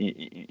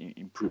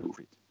improve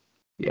it.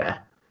 Yeah,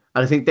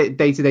 and I think that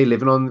day-to-day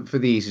living on for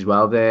these as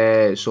well,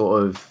 they're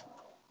sort of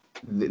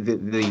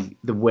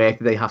the work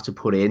that they have to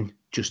put in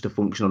just to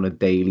function on a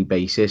daily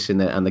basis, and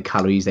the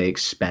calories they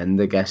expend,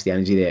 I guess the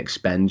energy they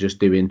expend just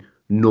doing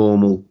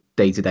normal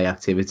day-to-day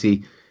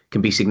activity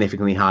can be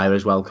significantly higher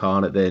as well,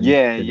 can't it?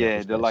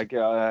 They're like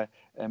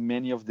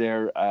many of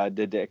their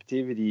the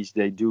activities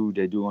they do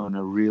on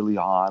a really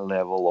high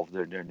level of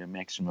their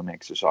maximum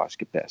exercise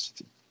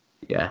capacity.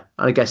 Yeah,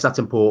 and I guess that's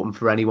important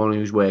for anyone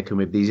who's working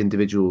with these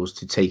individuals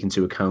to take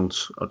into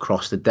account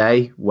across the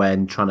day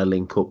when trying to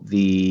link up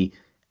the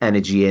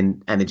energy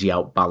in, energy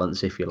out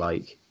balance, if you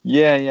like.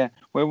 Yeah.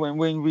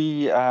 When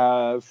we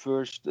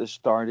first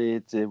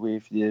started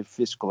with the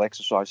physical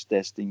exercise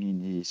testing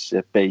in these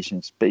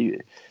patients,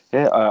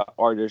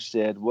 others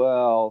said,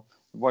 well,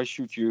 why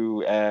should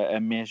you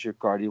measure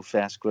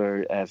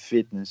cardiovascular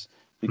fitness?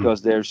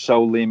 because they're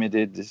so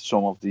limited.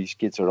 Some of these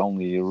kids are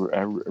only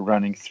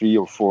running 3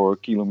 or 4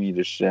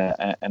 kilometers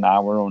an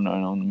hour on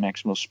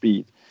maximal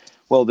speed.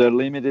 Well, they're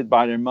limited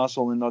by their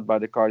muscle and not by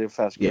the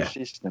cardiovascular Yeah.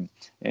 system.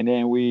 And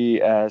then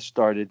we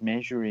started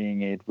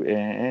measuring it.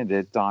 At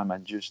that time, I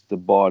just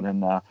bought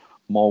a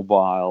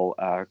mobile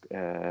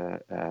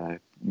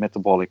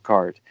metabolic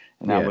card,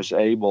 and I Yeah. was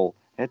able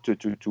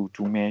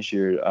to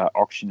measure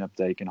oxygen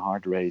uptake and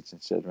heart rates,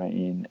 etc.,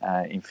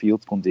 in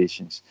field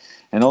conditions.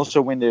 And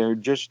also when they're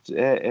just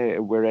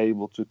were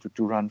able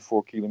to run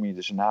 4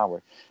 kilometers an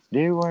hour,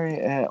 they were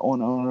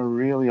on a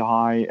really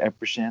high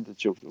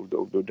percentage of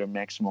the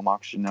maximum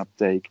oxygen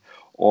uptake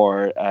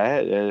or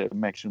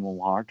maximum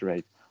heart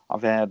rate.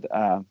 I've had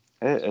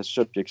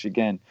subjects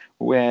again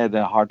who had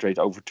a heart rate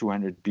over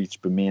 200 beats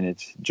per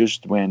minute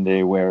just when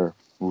they were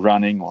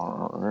running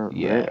or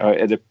Yeah.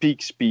 at a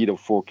peak speed of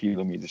 4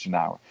 kilometers an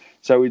hour.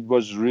 So it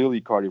was really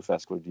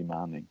cardiovascular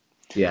demanding.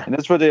 Yeah. And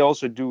that's what they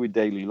also do with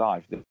daily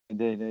life.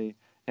 They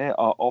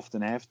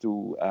often have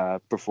to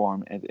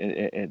perform at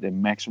a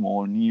maximal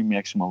or near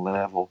maximal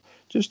level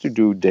just to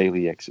do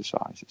daily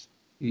exercises.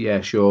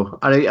 Yeah, sure.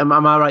 And am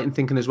I right in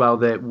thinking as well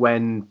that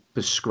when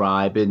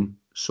prescribing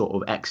sort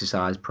of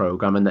exercise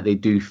programming that they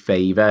do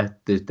favour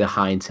the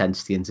high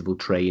intensity interval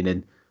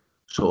training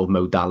sort of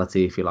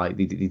modality, if you like,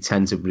 they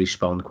tend to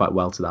respond quite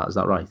well to that. Is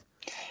that right?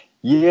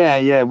 Yeah,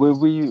 yeah.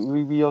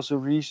 We also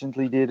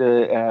recently did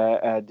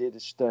a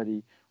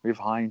study with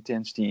high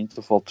intensity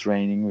interval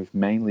training with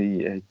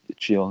mainly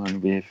children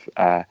with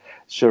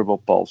cerebral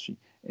palsy,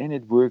 and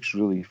it works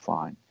really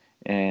fine.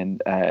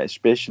 And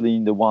especially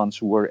in the ones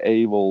who were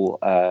able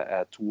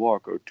to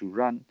walk or to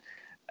run,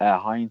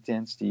 high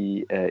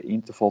intensity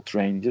interval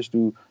training, just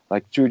do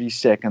like 30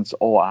 seconds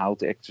all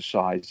out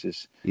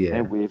exercises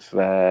Yeah. with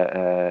 1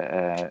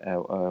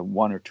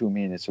 or 2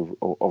 minutes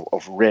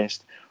of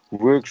rest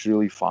works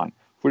really fine.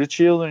 For the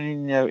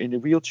children in the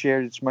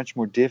wheelchair, it's much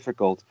more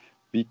difficult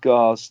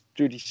because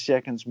 30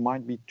 seconds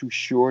might be too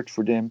short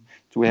for them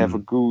to have a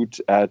Mm.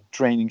 good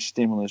training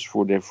stimulus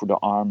for the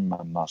arm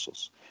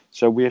muscles.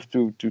 So we have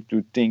to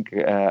think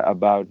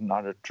about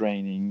another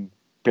training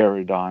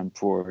paradigm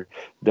for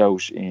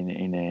those in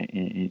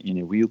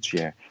a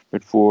wheelchair.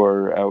 But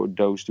for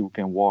those who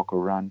can walk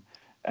or run,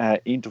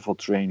 interval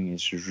training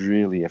is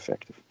really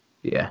effective.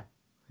 Yeah.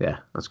 Yeah.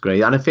 That's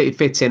great. And it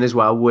fits in as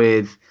well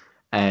with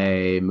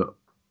um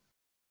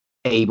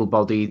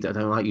able-bodied, I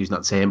don't like using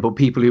that term, but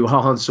people who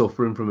aren't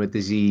suffering from a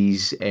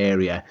disease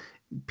area,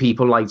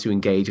 people like to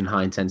engage in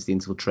high intensity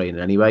interval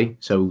training anyway.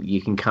 So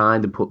you can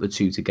kind of put the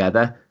two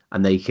together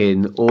and they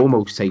can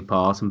almost take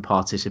part and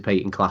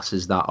participate in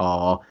classes that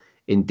are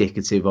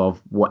indicative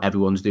of what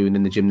everyone's doing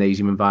in the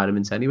gymnasium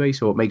environment anyway.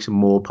 So it makes them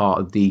more part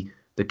of the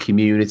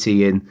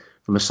community, and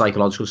from a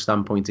psychological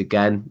standpoint,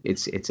 again,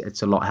 it's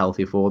a lot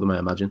healthier for them, I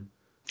imagine.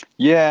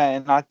 Yeah,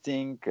 and I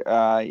think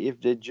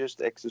if they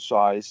just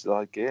exercise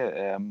like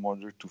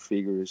moderate to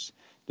vigorous,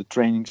 the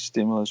training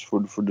stimulus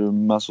for the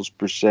muscles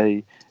per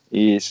se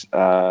is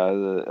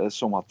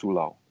somewhat too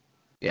low.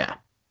 Yeah,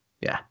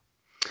 yeah.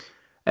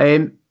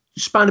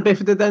 Spina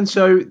bifida then,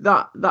 so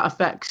that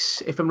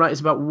affects, if I'm right,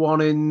 it's about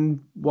 1 in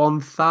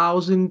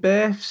 1,000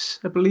 births,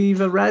 I believe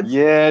I read.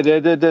 Yeah,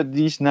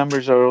 these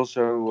numbers are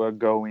also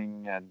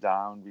going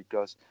down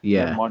because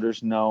Yeah,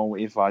 mothers know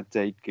if I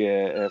take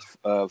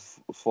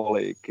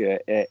folic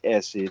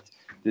acid,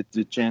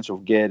 the chance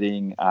of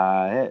getting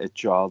a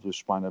child with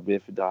spina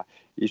bifida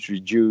is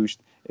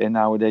reduced. And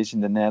nowadays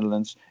in the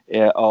Netherlands,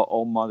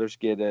 all mothers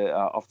get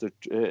after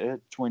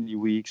 20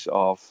 weeks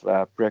of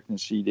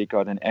pregnancy, they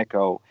got an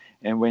echo,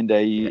 and when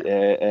they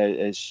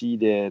yeah, see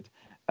that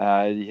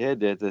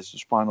that the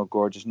spinal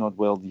cord is not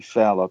well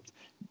developed,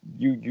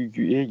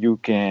 you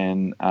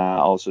can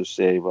also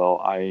say,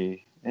 well,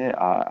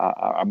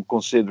 I'm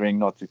considering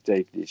not to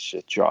take this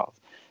child.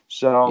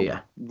 So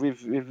yeah,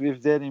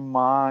 with that in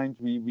mind,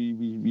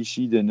 we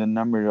see the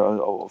number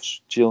of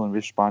children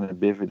with spina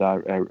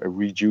bifida are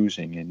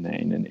reducing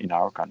in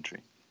our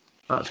country.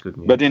 that's good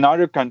But news. in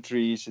other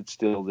countries, it's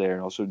still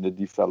there, also in the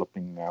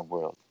developing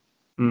world.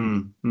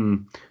 Mm,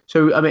 mm.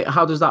 So, I mean,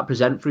 how does that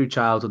present through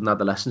childhood and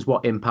adolescence?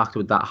 What impact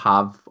would that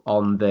have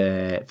on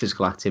the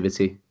physical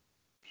activity?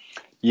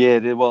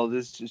 Yeah, well,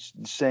 this is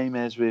the same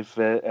as with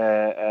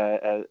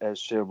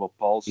cerebral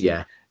palsy.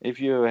 Yeah, If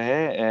you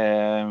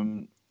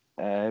have an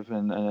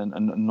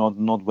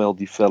not well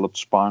developed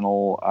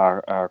spinal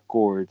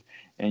cord,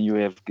 and you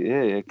have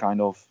a kind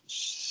of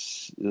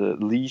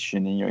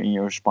lesion in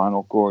your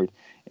spinal cord,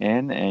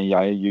 and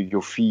yeah,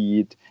 your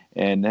feet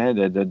and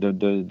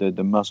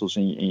the muscles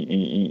in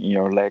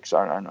your legs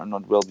are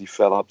not well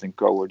developed and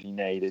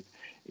coordinated,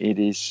 it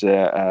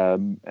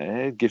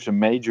gives a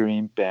major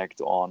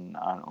impact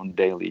on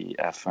daily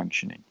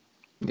functioning.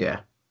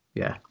 yeah,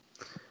 yeah.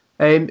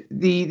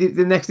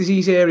 The next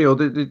disease area, or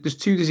there's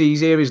two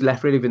disease areas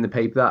left really in the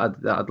paper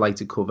that I'd like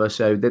to cover.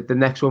 So the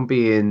next one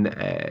being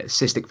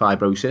cystic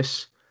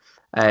fibrosis.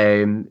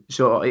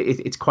 So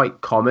it's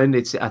quite common.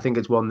 I think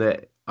it's one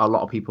that a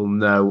lot of people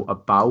know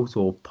about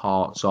or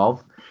parts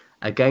of.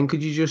 Again,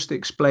 could you just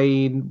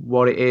explain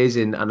what it is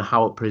and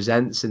how it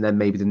presents, and then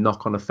maybe the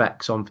knock-on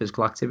effects on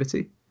physical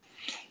activity?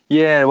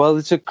 Yeah, well,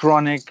 it's a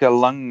chronic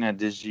lung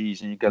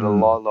disease, and you get a Mm,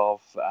 lot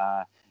of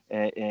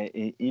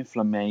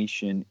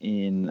inflammation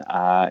in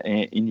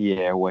the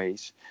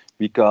airways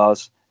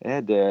because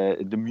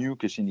the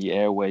mucus in the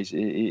airways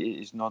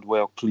is not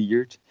well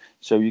cleared,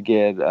 so you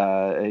get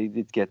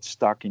it gets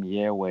stuck in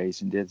the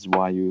airways, and that's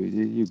why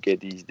you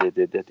get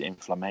that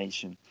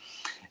inflammation.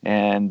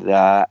 And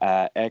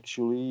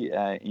actually,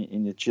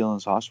 in the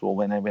Children's Hospital,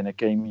 when I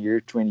came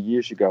here 20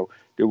 years ago,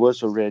 there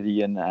was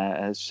already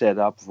a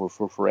setup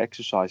for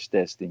exercise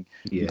testing,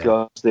 yeah,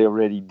 because they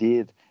already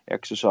did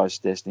exercise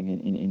testing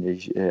in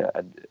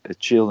the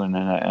children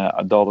and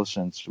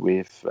adolescents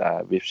with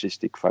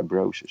cystic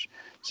fibrosis.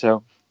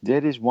 So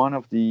that is one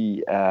of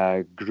the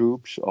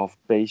groups of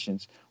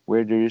patients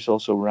where there is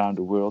also around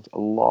the world a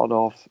lot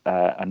of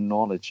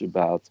knowledge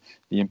about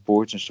the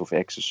importance of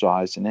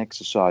exercise and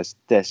exercise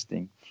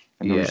testing,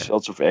 and the yeah,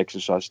 results of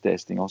exercise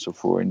testing also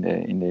for in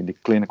the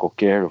clinical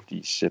care of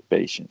these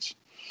patients.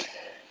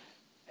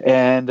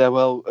 And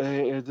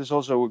there's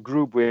also a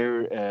group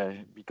where,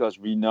 because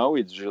we know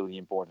it's really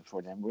important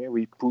for them, where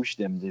we push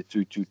them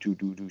to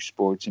do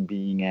sports and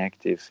being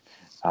active.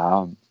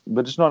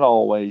 But it's not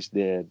always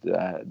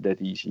that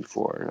easy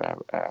for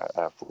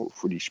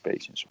these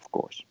patients, of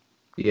course.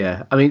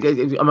 yeah. I mean,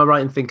 am I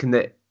right in thinking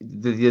that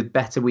the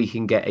better we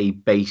can get a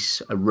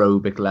base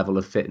aerobic level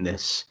of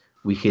fitness,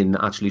 we can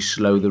actually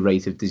slow the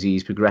rate of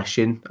disease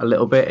progression a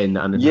little bit and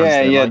enhance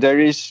Yeah, their yeah, life?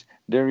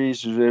 there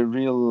is a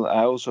real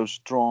also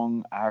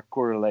strong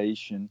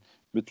correlation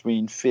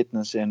between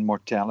fitness and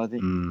mortality,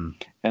 Mm,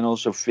 and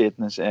also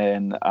fitness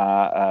and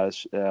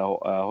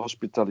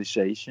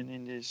hospitalization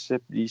in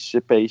these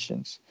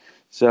patients.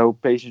 So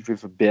patients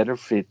with a better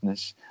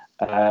fitness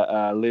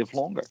live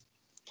longer.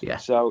 yeah,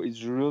 So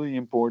it's really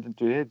important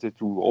to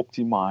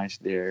optimize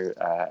their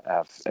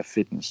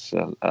fitness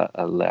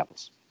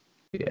levels.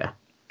 yeah.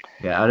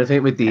 Yeah, and I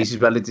think with these as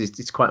well,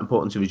 it's quite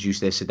important to reduce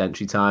their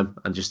sedentary time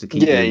and just to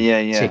keep Yeah, them yeah,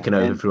 yeah, ticking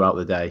over and throughout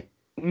the day.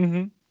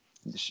 hmm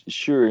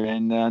sure.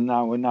 And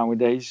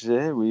nowadays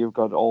we have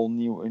got all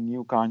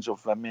new kinds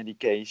of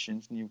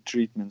medications, new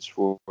treatments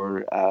for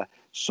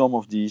some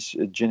of these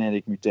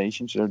genetic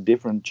mutations. There are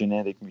different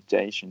genetic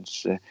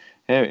mutations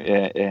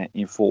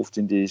involved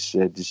in this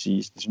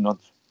disease. There's not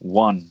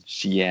one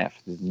CF.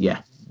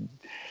 Yeah,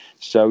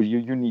 So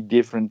you need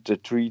different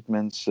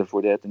treatments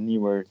for that, and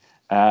newer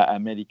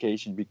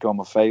medications become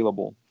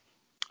available.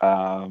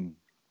 Um,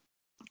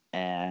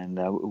 and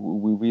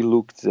we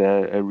looked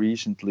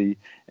recently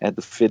at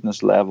the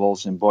fitness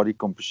levels and body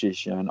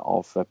composition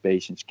of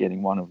patients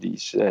getting one of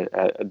these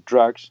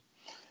drugs,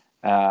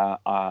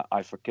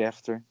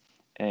 ivacaftor.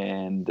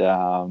 And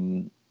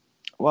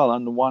well,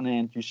 on the one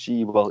hand, you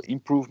see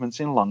improvements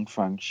in lung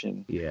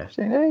function, yeah,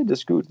 saying, hey,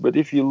 that's good. But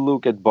if you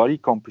look at body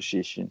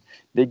composition,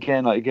 they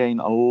gain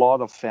a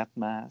lot of fat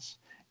mass,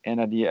 and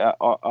on the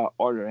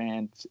other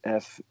hand,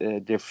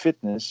 their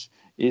fitness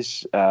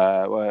is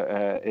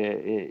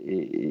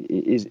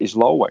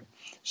lower.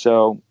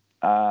 So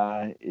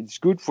it's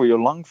good for your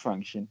lung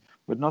function,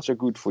 but not so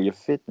good for your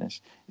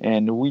fitness.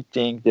 And we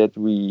think that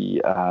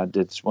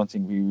that's one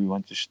thing we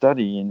want to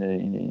study in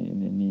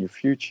the near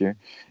future,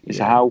 is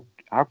yeah,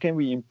 how can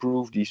we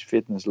improve these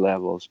fitness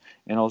levels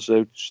and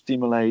also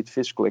stimulate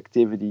physical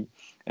activity.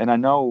 And I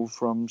know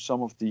from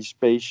some of these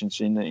patients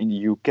in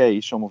the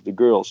UK, some of the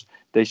girls,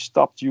 they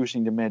stopped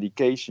using the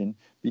medication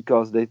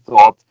because they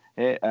thought,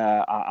 hey,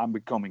 I'm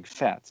becoming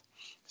fat.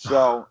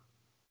 So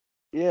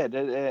yeah,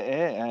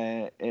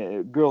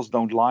 girls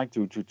don't like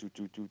to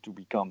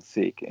become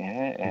thick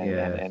yeah,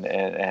 and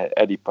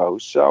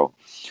adipose. So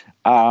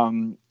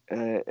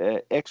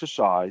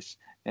exercise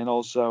and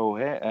also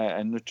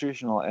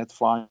nutritional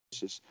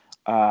advices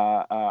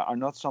are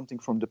not something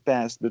from the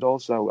past, but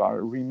also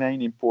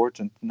remain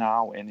important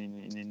now and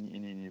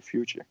in the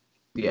future.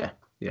 yeah,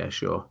 yeah,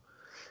 sure.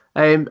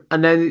 And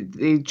then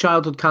the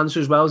childhood cancer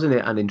as well, isn't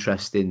it? An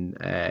interesting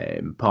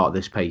part of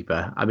this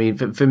paper. I mean,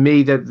 for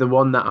me, the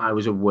one that I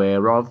was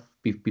aware of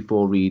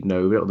before reading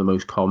over it, or the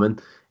most common,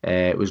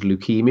 was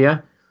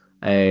leukemia.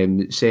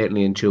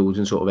 Certainly in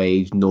children sort of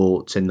age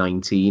 0 to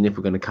 19, if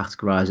we're going to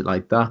categorize it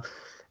like that.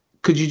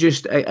 Could you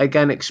just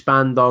again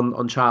expand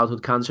on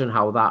childhood cancer and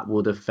how that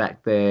would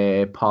affect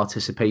their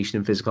participation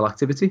in physical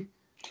activity?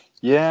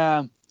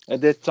 Yeah,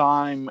 at that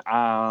time,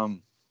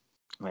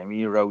 when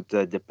we wrote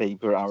the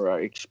paper, our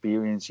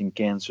experience in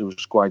cancer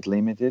was quite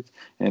limited,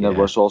 and that Yeah,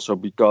 was also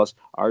because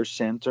our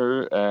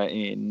center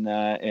in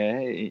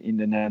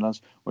the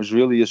Netherlands was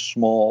really a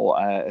small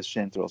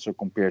center, also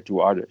compared to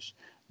others.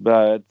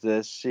 But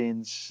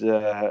since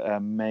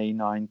May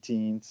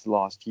 19th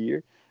last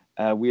year,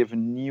 we have a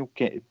new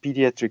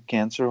pediatric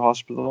cancer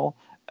hospital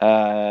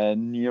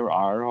near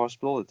our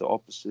hospital at the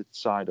opposite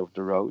side of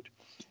the road.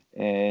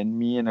 And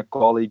me and a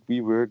colleague,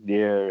 we work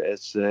there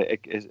as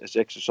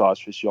exercise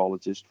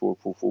physiologists for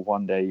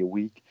 1 day a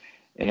week,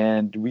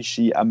 and we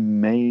see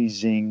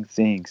amazing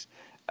things.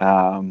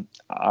 I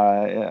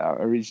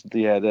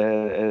recently had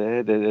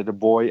a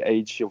boy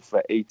age of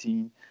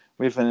 18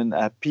 with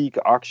a peak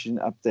oxygen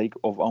uptake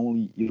of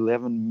only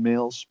 11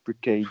 mils per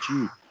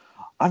kg.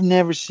 I've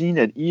never seen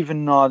that,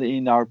 even not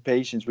in our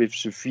patients with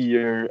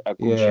severe Yeah.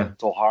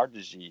 congenital heart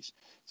disease.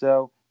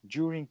 So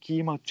during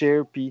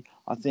chemotherapy,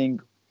 I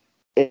think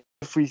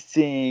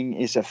everything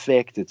is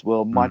affected.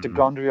 Well, Mm.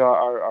 mitochondria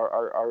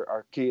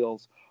are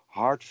killed,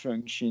 heart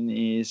function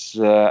is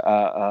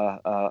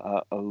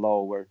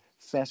lower,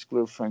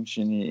 vascular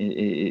function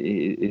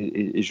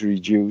is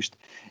reduced,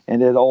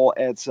 and it all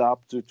adds up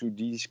to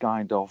these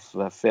kind of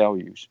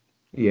values.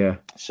 Yeah.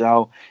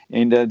 So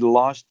in the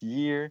last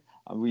year,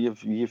 we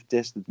have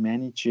tested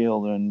many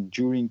children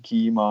during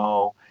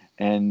chemo,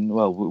 and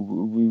well,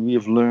 we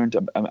have learned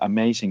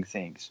amazing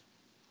things.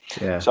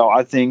 Yeah. So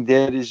I think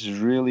that is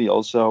really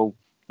also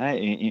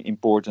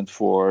important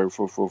for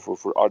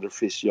other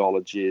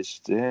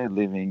physiologists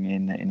living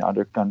in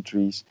other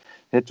countries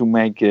to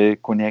make a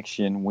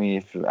connection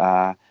with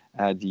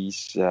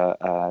these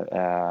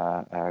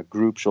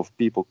groups of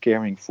people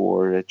caring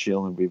for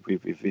children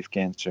with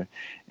cancer.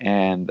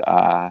 And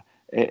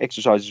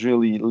exercise is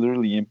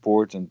really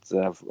important,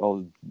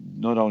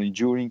 not only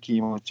during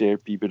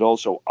chemotherapy but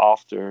also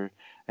after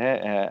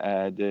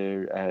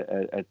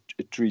the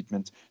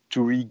treatment,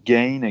 to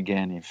regain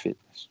again in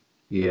fitness.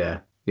 Yeah.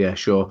 Yeah,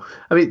 sure.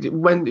 I mean,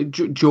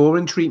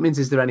 during treatment,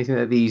 is there anything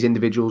that these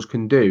individuals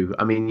can do?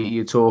 I mean,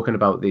 you're talking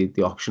about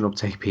the oxygen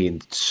uptake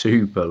being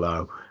super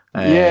low.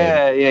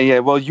 Yeah.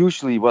 Well,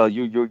 usually,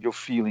 you're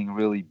feeling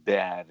really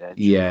bad during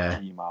Yeah.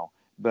 chemo,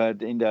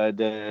 but in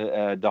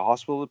the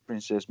hospital,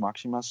 Princess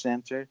Maxima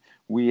Center,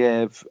 we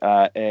have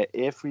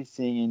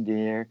everything in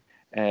there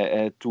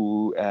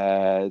to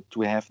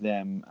have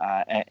them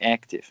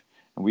active.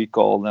 We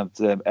call them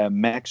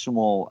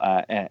maximal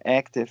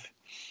active,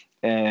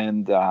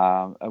 and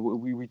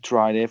we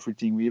tried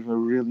everything. We have a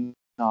really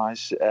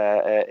nice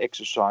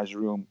exercise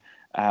room.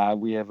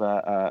 We have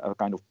a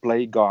kind of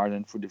play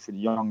garden for the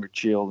younger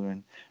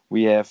children.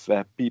 We have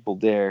people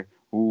there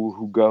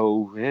who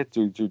go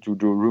to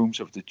the rooms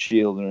of the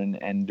children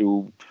and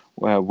do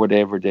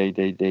whatever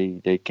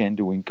they can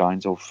do in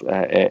kinds of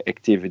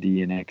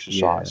activity and Yeah.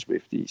 exercise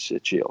with these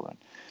children.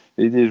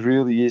 It is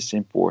really is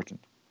important.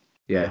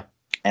 Yeah.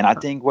 And I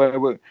think I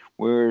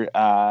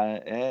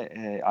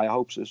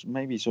hope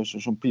maybe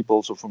some people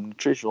also from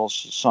nutritional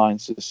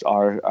sciences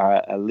are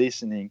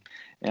listening,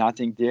 and I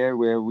think there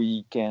where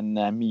we can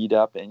meet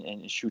up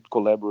and should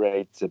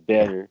collaborate Yeah.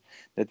 better.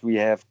 That we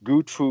have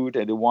good food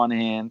at the one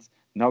hand,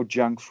 no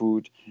junk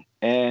food,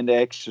 and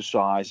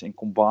exercise, and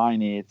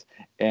combine it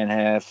and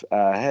have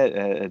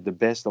the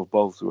best of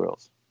both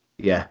worlds.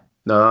 Yeah.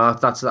 No,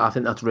 that's I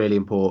think that's really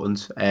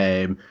important.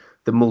 The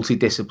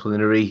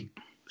multidisciplinary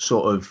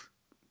sort of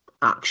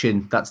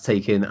action that's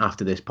taken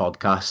after this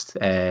podcast.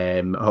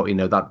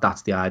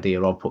 That's the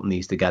idea of putting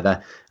these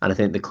together. And I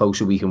think the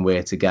closer we can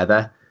work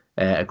together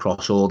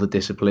across all the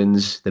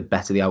disciplines, the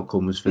better the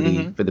outcomes for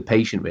the Hmm.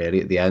 patient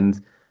really at the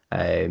end.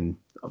 Um,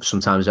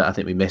 Sometimes I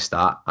think we miss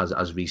that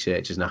as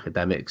researchers and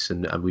academics,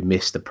 and we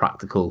miss the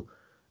practical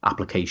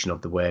application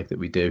of the work that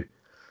we do.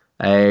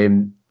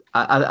 Um,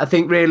 I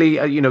think really,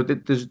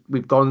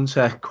 we've gone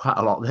to quite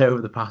a lot there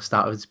over the past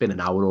hour. It's been an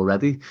hour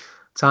already.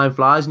 Time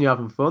flies and you're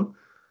having fun.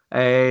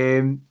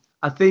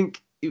 I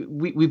think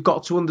we've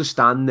got to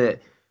understand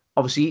that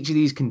obviously each of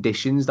these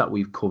conditions that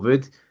we've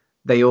covered,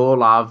 they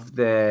all have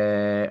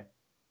their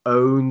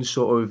own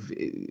sort of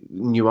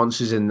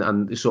nuances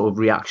and sort of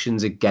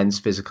reactions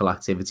against physical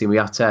activity. And we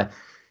have to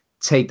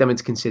take them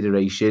into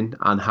consideration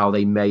and how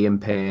they may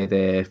impair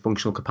their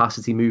functional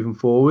capacity moving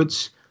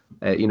forwards.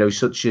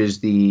 Such as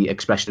the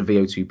expression of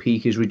VO2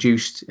 peak is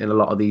reduced in a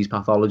lot of these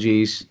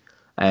pathologies.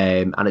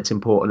 And it's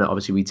important that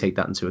obviously we take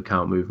that into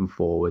account moving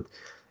forward.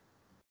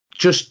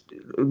 Just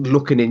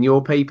looking in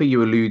your paper,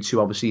 you allude to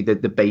obviously the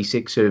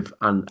basics of,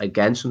 and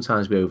again,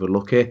 sometimes we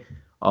overlook it,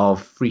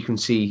 of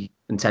frequency,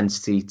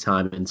 intensity,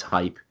 time, and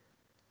type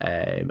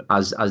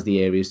as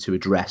the areas to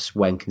address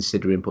when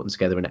considering putting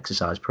together an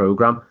exercise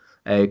program.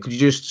 Could you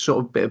just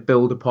sort of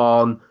build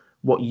upon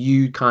what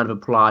you kind of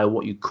apply or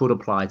what you could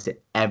apply to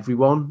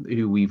everyone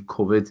who we've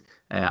covered?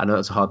 I know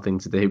that's a hard thing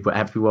to do, but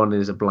everyone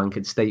is a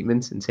blanket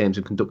statement in terms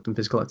of conducting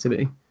physical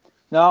activity.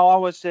 No, I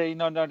would say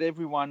no, not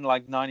everyone,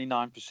 like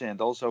 99%.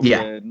 Also,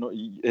 Yeah.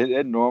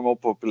 normal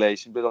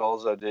population, but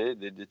also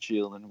the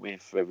children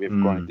with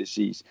chronic Mm,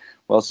 disease.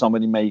 Well,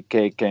 somebody may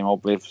came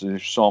up with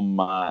some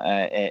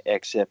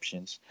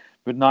exceptions,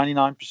 but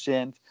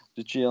 99%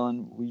 the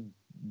children, we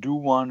do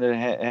want to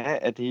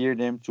adhere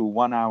them to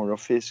 1 hour of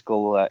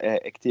physical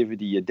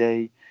activity a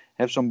day.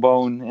 Have some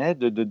bone,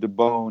 the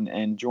bone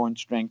and joint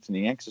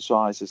strengthening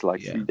exercises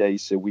like yeah. 3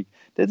 days a week.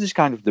 That is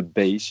kind of the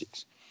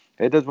basics.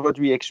 That's what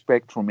we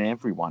expect from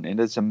everyone, and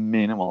that's a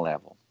minimal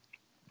level.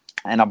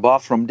 And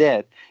above from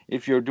that,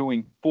 if you're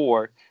doing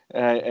poor,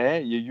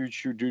 you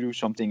should do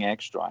something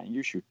extra, and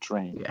you should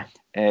train. Yeah.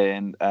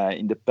 And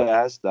in the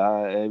past,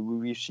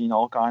 we've seen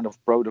all kind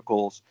of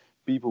protocols.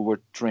 People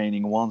were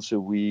training once a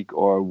week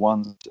or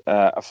once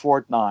a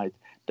fortnight.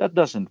 That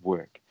doesn't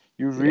work.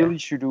 You Yeah. really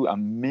should do a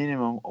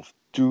minimum of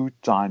 2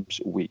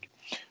 times a week.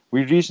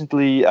 We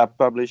recently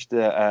published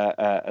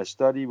a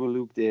study. We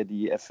looked at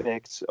the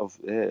effects of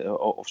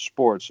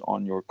sports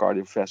on your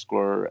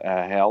cardiovascular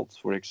health,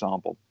 for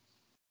example.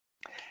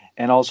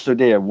 And also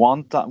there,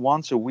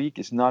 once a week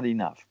is not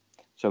enough.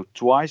 So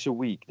twice a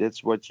week,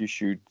 that's what you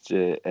should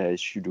do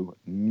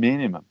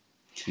minimum.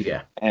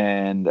 Yeah.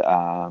 And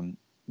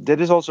that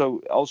is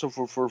also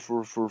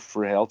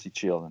for healthy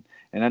children.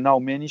 And I know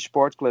many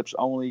sport clubs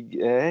only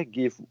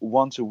give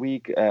once a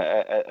week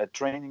a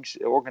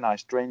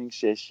organized training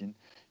session.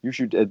 You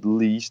should at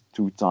least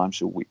 2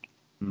 times a week.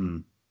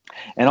 Mm.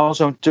 And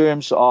also in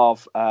terms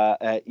of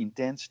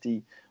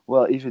intensity,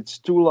 well, if it's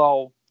too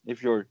low,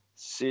 if you're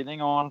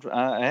sitting on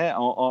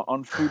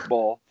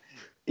football,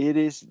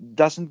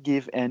 doesn't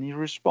give any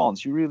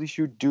response. You really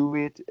should do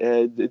it.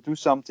 Do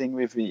something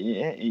with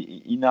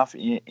enough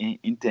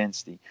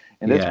intensity,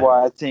 and that's Yeah.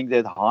 why I think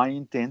that high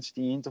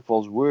intensity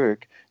intervals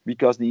work,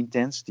 because the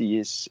intensity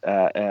is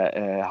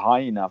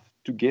high enough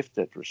to give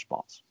that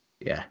response.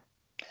 Yeah.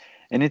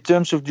 And in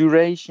terms of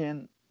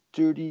duration,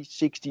 30,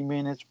 60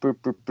 minutes per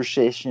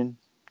session.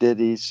 That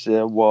is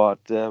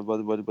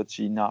what's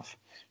enough.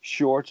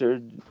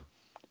 Shorter,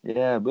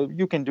 yeah, but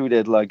you can do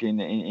that like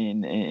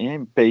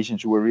in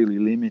patients who are really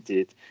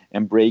limited,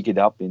 and break it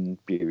up in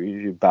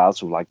period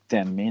bouts of like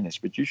 10 minutes.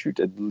 But you should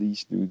at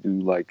least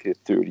do like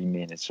 30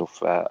 minutes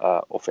of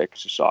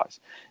exercise.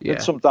 That's Yeah.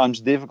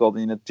 sometimes difficult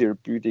in a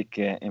therapeutic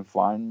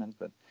environment,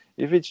 but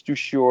if it's too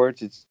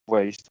short, it's a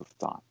waste of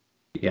time.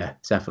 Yeah,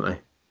 definitely.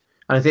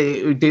 And I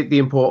think the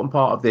important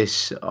part of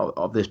this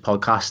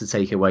podcast to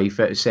take away,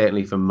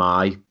 certainly from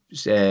my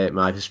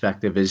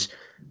perspective, is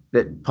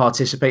that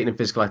participating in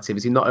physical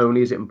activity, not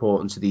only is it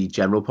important to the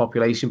general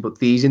population, but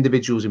these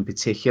individuals in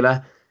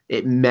particular,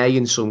 it may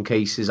in some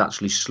cases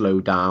actually slow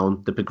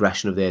down the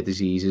progression of their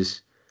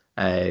diseases.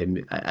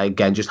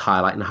 Again, just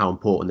highlighting how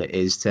important it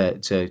is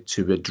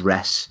to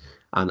address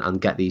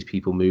and get these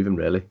people moving,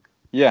 really.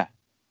 Yeah,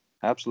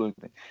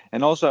 absolutely.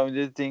 And also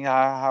the thing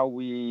how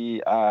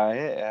we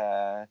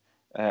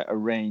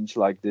arrange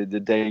like the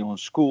day on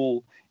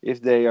school.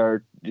 If they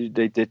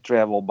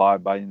travel by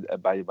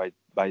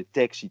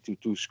taxi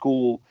to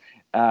school,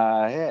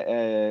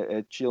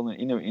 children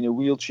in a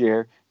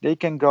wheelchair, they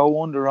can go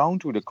on their own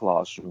to the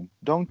classroom.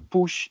 Don't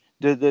push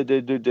Yeah,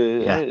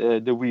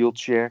 the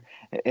wheelchair,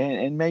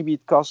 and maybe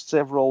it costs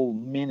several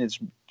minutes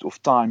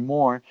of time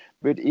more.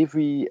 But if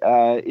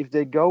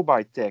they go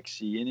by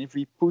taxi, and if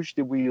we push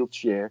the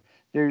wheelchair,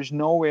 there's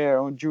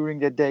nowhere during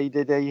the day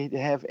that they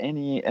have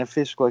any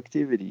physical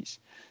activities.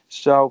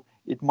 So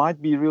it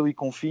might be really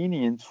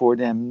convenient for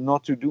them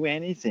not to do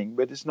anything,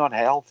 but it's not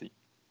healthy.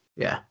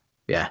 yeah,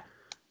 yeah.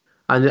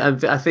 And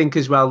I think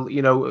as well,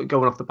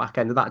 going off the back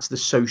end of that, it's the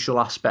social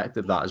aspect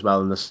of that as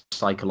well, and the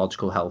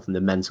psychological health and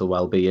the mental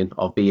well-being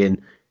of being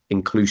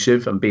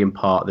inclusive and being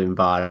part of the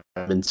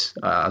environment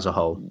as a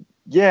whole.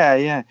 Yeah,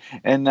 yeah.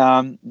 And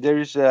there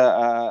is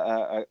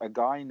a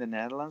guy in the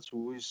Netherlands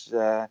who is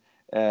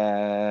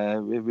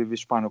with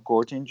spinal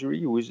cord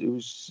injury, who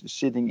is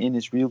sitting in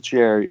his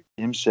wheelchair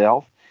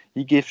himself.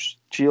 He gives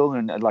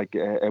children like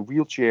a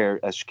wheelchair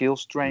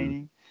skills Mm.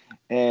 training,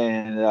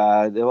 and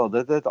well,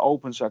 that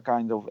opens a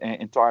kind of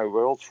entire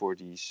world for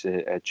these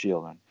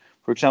children.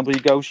 For example, he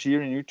goes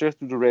here in Utrecht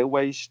to the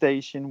railway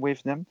station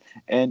with them,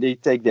 and they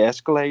take the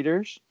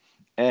escalators.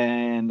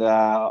 And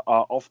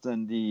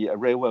often the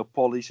railway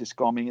police is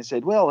coming and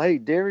said, "Well, hey,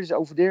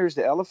 over there is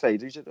the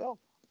elevator." He said, "Well,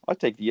 I'll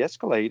take the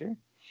escalator."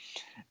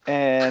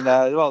 And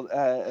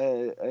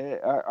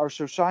our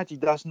society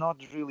does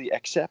not really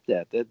accept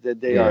that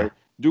they Yeah, are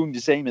doing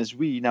the same as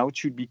we. Now it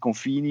should be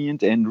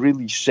convenient and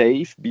really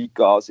safe,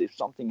 because if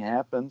something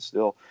happens,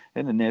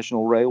 and the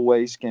national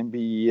railways can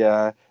be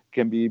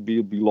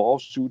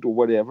lawsuit or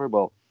whatever.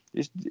 Well,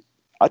 it's,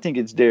 I think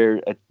it's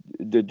their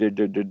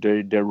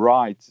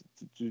right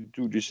to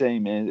do the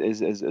same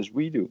as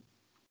we do, of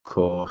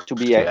course. to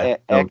be Yeah,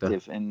 no,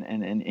 active and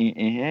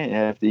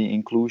have the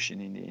inclusion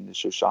in the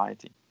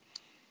society.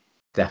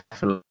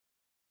 definitely.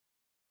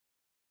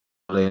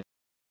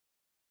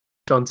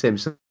 John Tim,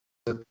 so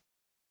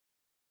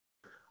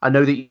I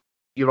know that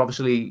you're on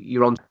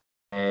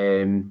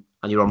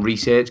and you're on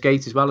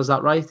ResearchGate as well. Is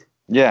that right?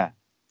 Yeah.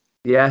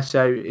 Yeah.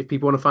 So if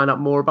people want to find out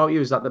more about you,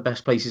 is that the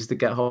best places to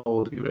get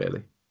hold of you,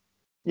 really?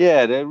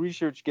 Yeah, the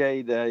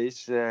ResearchGate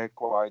is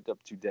quite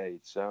up to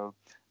date. So,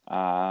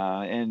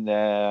 and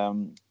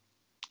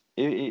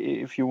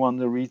if you want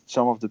to read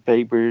some of the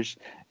papers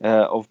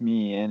of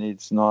me, and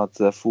it's not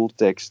full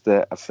text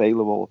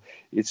available,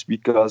 it's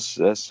because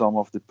some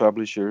of the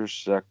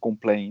publishers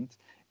complained.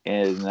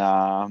 And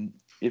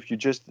if you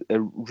just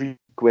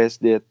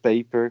request that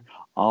paper,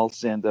 I'll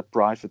send a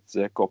private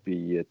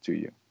copy to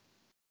you.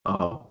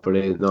 Oh,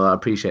 brilliant. No, I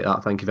appreciate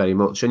that. Thank you very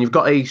much. And you've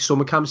got a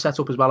summer camp set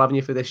up as well, haven't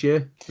you, for this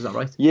year? Is that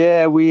right?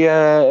 Yeah,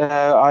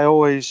 I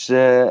always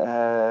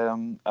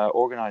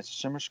organize a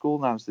summer school.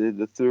 Now it's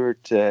the third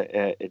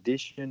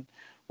edition.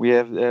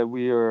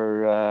 We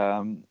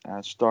are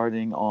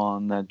starting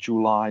on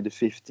July the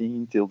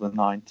 15th till the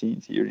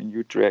 19th here in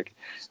Utrecht.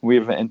 We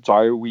have an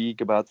entire week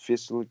about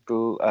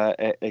physical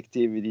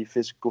activity,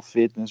 physical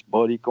fitness,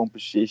 body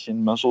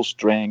composition, muscle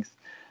strength,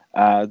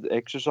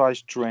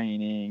 exercise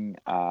training,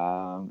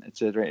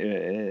 etc.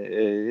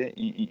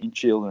 In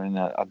children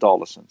and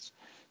adolescents.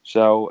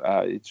 So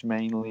it's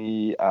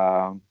mainly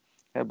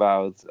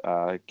about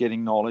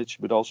getting knowledge,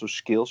 but also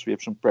skills. We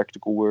have some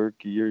practical work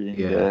here in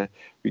Yeah.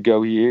 we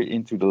go here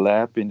into the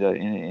lab in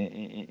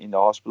the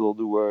hospital,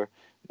 do a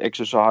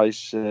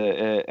exercise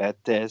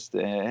test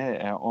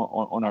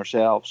on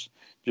ourselves,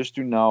 just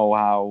to know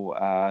how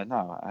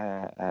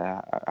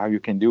you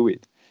can do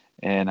it,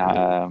 and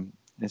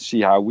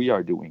see how we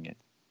are doing it.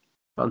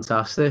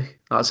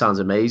 Fantastic. That sounds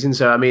amazing.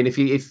 So, I mean, if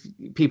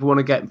people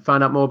want to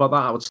find out more about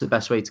that, what's the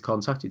best way to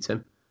contact you,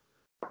 Tim?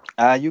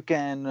 You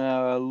can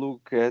go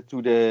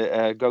to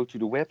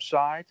the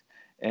website,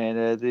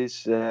 and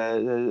this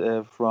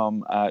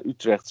from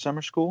Utrecht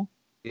Summer School,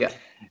 Yeah.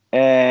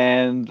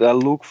 and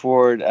look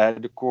for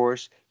the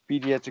course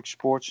Pediatric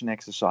Sports and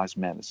Exercise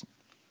Medicine.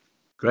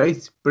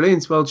 Great.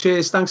 Brilliant. Well,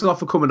 cheers. Thanks a lot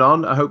for coming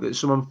on. I hope that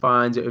someone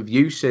finds it of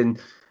use, and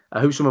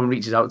I hope someone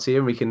reaches out to you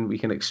and we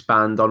can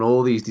expand on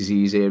all these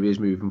disease areas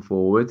moving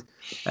forward.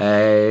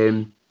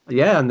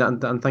 Yeah,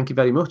 and thank you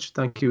very much.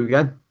 Thank you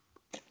again.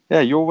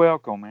 Yeah, you're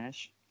welcome,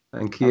 Ash.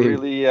 Thank I you.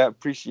 really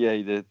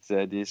appreciated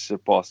this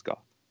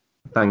podcast.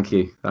 Thank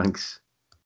you. Thanks.